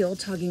saying heel,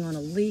 tugging on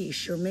a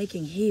leash, or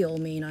making heel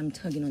mean I'm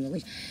tugging on the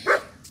leash.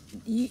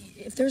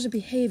 If there's a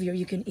behavior,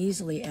 you can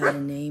easily add a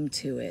name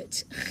to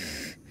it.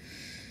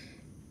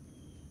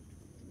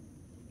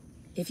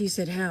 If you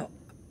said how,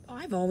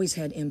 I've always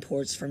had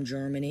imports from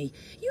Germany.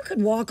 You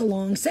could walk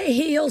along, say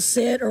heel,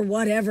 sit, or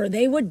whatever.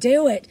 They would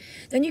do it.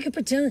 Then you could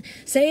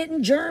say it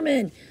in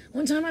German.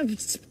 One time I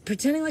was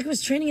pretending like I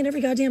was training in every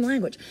goddamn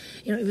language.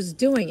 You know, it was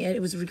doing it.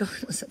 It was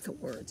regardless of the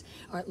words.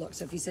 All right, look,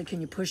 so if you said,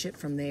 can you push it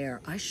from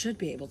there? I should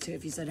be able to.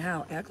 If you said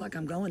how, act like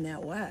I'm going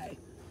that way.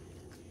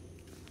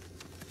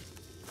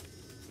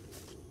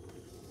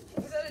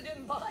 He said I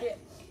didn't buy it.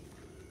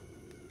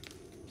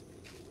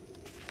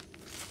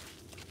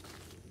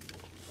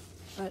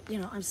 But, you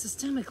know, I'm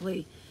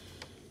systemically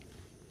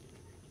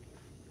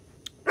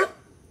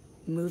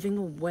moving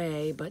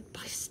away, but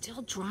by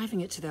still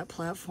driving it to that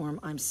platform,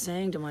 I'm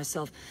saying to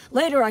myself,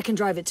 later I can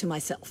drive it to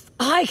myself.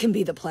 I can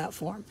be the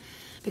platform.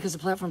 Because the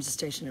platform's a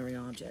stationary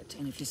object.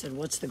 And if you said,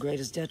 what's the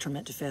greatest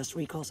detriment to fast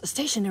recalls? A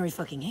stationary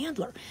fucking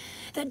handler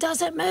that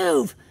doesn't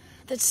move,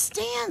 that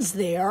stands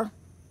there.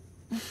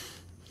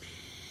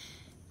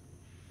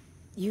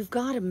 You've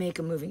got to make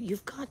a moving.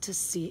 You've got to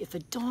see if a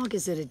dog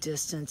is at a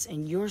distance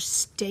and you're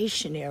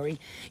stationary,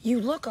 you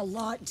look a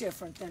lot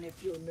different than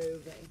if you're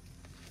moving.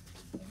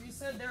 If you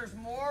said there's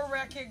more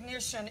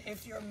recognition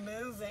if you're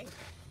moving,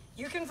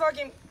 you can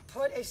fucking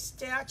put a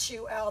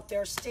statue out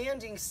there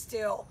standing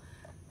still.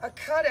 A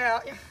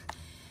cutout,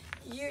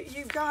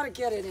 you've got to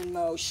get it in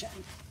motion.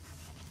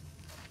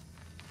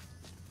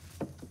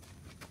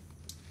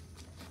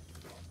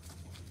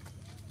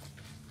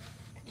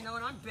 You know,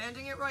 and I'm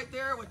bending it right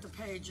there with the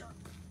pager.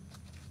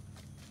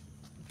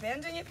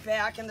 Bending it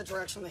back in the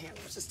direction of the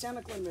handle,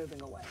 systemically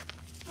moving away.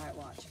 All right,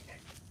 watch.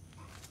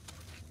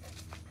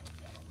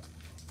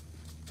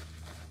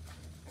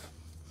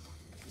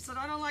 You said,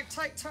 I don't like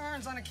tight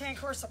turns on a cane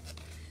Corsa.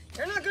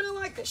 You're not going to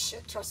like this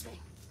shit, trust me.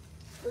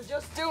 You're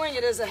just doing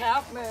it as a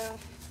half moon.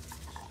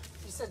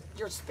 You said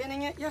you're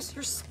spinning it? Yes,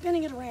 you're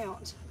spinning it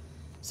around.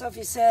 So if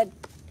you said,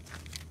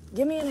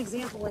 give me an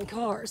example in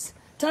cars.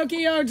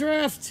 Tokyo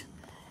drift.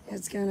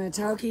 It's gonna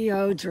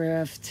Tokyo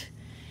drift.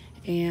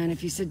 And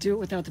if you said do it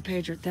without the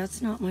pager,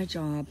 that's not my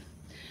job.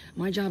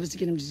 My job is to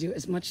get him to do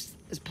as much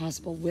as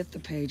possible with the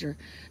pager.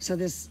 So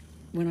this,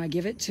 when I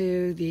give it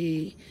to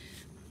the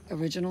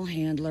original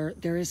handler,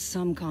 there is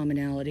some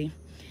commonality.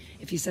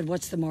 If you said,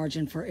 what's the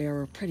margin for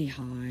error? Pretty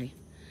high,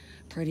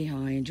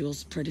 and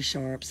Jules pretty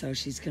sharp, so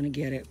she's gonna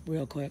get it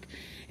real quick.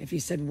 If you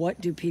said,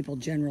 what do people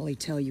generally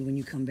tell you when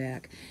you come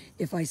back?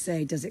 If I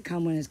say, does it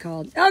come when it's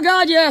called? Oh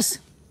God, yes.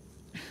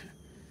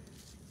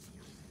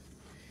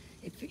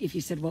 If you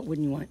said, what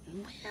wouldn't you want?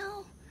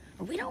 Well,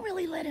 we don't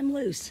really let him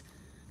loose.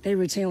 They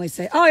routinely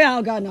say, oh yeah,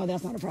 oh God, no,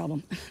 that's not a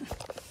problem.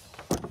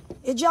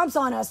 It jumps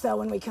on us though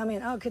when we come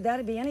in. Oh, could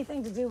that be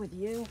anything to do with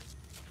you?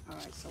 All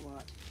right, so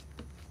what?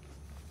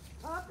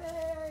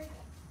 Puppy!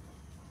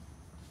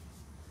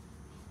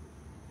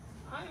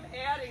 I'm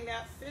adding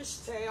that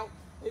fishtail.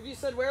 If you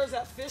said, where's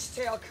that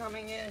fishtail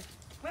coming in?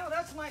 Well,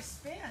 that's my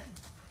spin.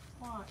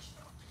 Watch.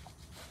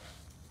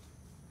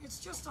 It's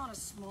just on a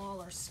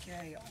smaller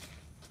scale.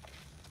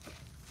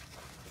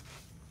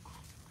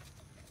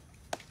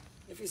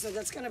 If you said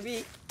that's going to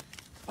be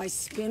by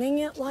spinning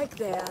it like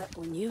that,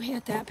 when you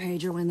hit that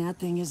pager, when that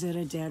thing is at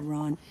a dead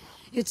run,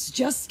 it's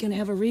just going to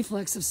have a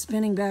reflex of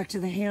spinning back to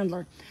the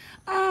handler.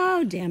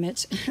 Oh, damn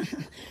it.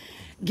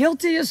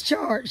 Guilty as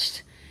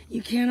charged.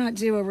 You cannot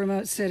do a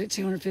remote set at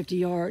 250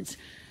 yards.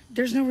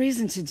 There's no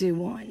reason to do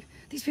one.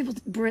 These people,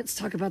 Brits,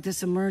 talk about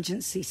this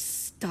emergency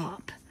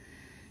stop.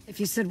 If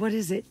you said, what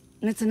is it?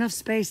 And it's enough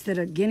space that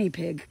a guinea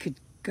pig could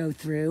go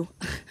through.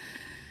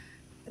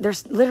 They're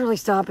literally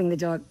stopping the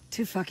dog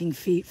 2 fucking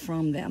feet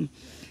from them.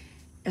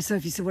 And so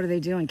if you said, what are they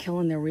doing?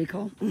 Killing their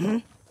recall?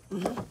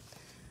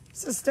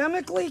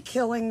 Systemically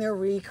killing their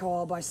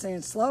recall by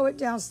saying, slow it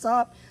down,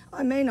 stop.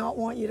 I may not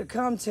want you to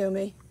come to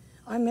me.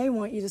 I may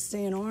want you to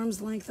stay an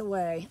arm's length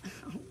away.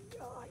 Oh,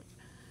 God.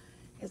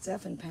 It's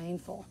effing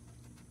painful.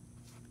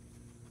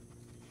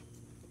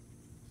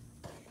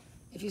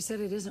 If you said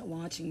it isn't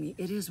watching me,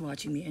 it is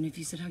watching me. And if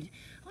you said, all you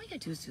gotta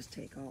do is just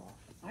take off.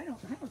 I don't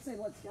say,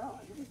 let's go.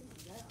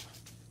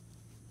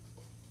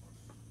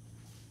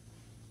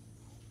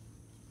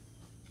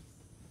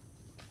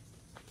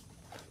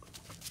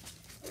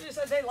 You just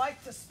said they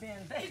like to spin.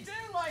 They do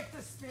like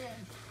to spin.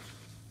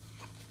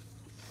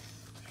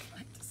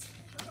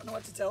 I don't know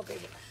what to tell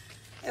people.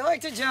 They like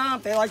to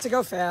jump. They like to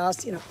go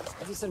fast. You know,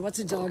 if you said, what's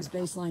a dog's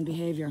baseline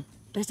behavior?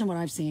 Based on what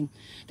I've seen.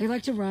 They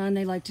like to run.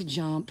 They like to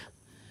jump.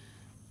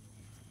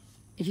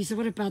 If you said,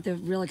 what about the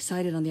real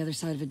excited on the other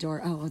side of a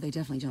door? Oh, they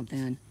definitely jump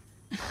then.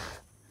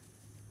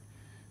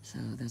 So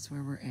that's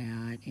where we're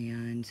at.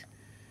 And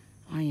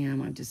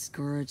I'm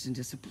discouraged and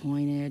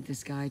disappointed.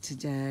 This guy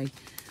today,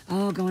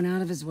 going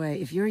out of his way.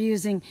 If you're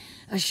using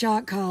a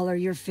shock collar,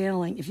 you're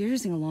failing. If you're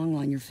using a long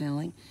line, you're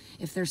failing.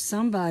 If there's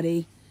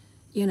somebody,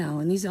 you know,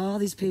 and all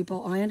these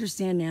people, I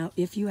understand now,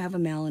 if you have a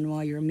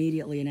Malinois, you're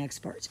immediately an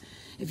expert.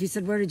 If you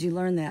said, where did you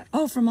learn that?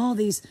 Oh, from all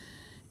these,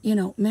 you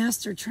know,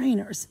 master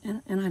trainers.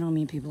 And I don't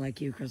mean people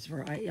like you,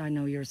 Christopher. I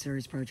know you're a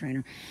serious pro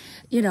trainer.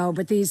 You know,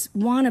 but these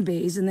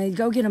wannabes, and they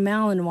go get a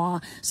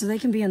Malinois so they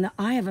can be in the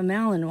I have a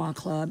Malinois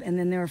club, and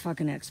then they're a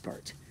fucking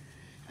expert.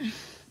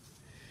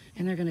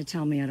 And they're going to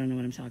tell me I don't know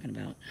what I'm talking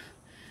about.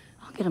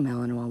 I'll get a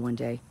Malinois one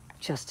day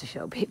just to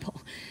show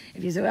people.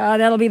 If you say, oh,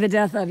 that'll be the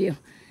death of you.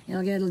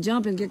 You'll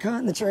jump and get caught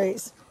in the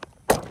trees.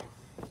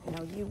 You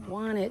know, you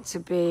want it to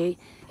be,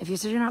 if you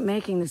say you're not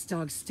making this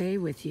dog stay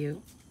with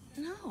you,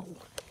 no,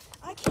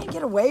 I can't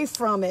get away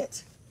from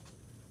it.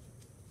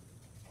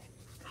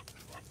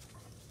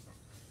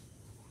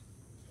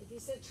 If you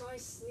said try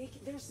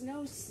sneaking, there's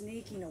no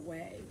sneaking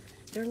away.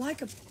 They're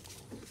like a...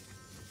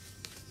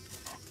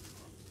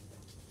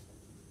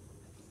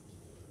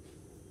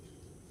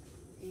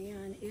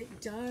 And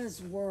it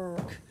does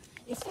work.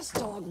 If this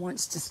dog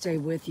wants to stay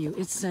with you,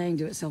 it's saying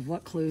to itself,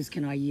 what clues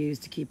can I use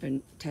to keep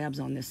tabs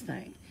on this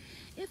thing?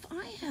 If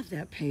I have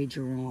that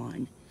pager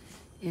on,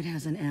 it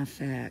has an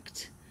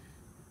affect.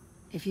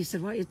 If you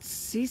said, well, it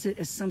sees it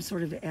as some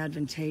sort of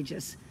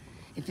advantageous.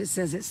 If it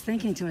says it's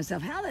thinking to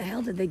itself, how the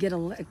hell did they get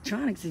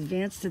electronics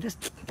advanced to this?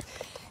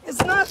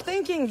 It's not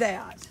thinking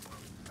that.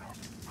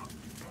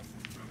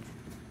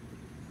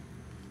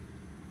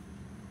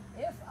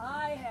 If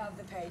I have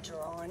the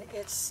pager on,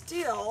 it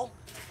still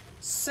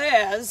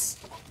says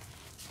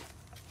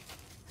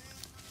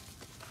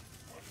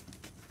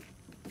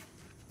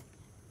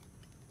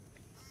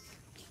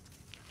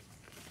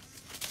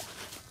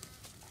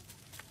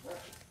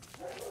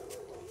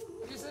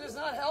you said it's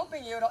not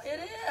helping you at all.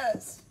 It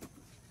is.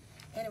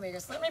 Anyway,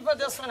 just let me put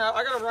this one out.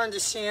 I gotta run to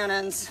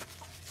Shannon's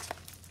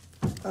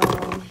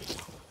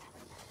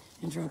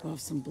and drop off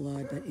some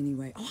blood. But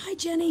anyway, oh, hi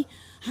Jenny.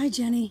 Hi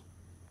Jenny.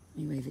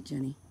 Let me wave at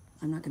Jenny.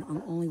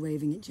 I'm only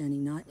waving at Jenny,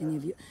 not any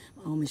of you.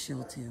 Oh,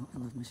 Michelle too. I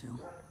love Michelle.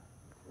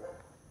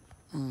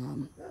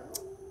 Oh,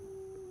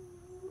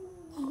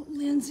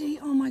 Lindsay.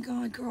 Oh my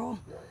God, girl.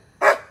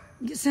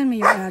 Send me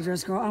your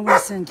address, girl. I want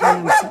to send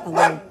Cam a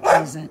little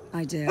present.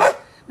 I did.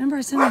 Remember,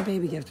 I sent her a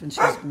baby gift when she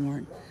was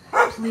born.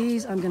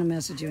 Please, I'm going to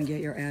message you and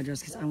get your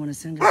address because I want to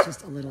send her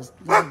just a little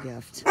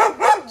gift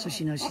so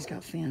she knows she's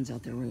got fans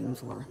out there rooting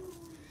for her.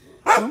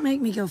 Don't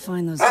make me go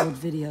find those old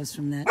videos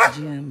from that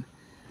gym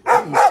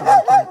I used to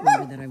work at,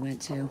 remember, that I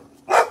went to.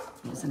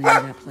 What was the name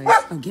of that place?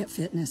 Oh, Get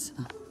Fitness.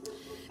 Oh.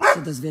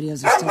 So those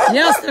videos are still...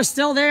 Yes, they're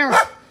still there.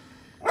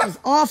 Those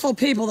awful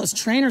people, those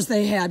trainers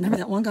they had. Remember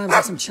that one guy was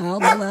like some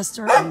child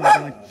molester? Oh,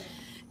 my God.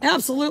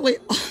 Absolutely.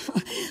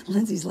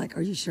 Lindsay's like,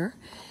 are you sure?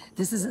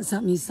 This isn't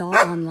something you saw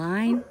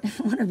online?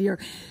 One of your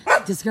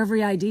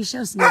Discovery ID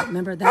shows? No,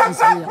 remember, that was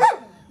real.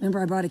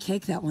 Remember, I brought a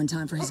cake that one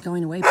time for his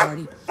going-away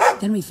party.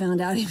 Then we found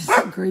out he was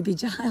a creepy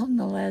child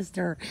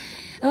molester.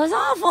 It was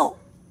awful.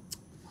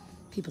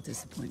 People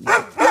disappoint me.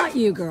 Not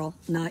you, girl.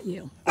 Not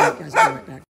you. All right, guys, I'll be right back.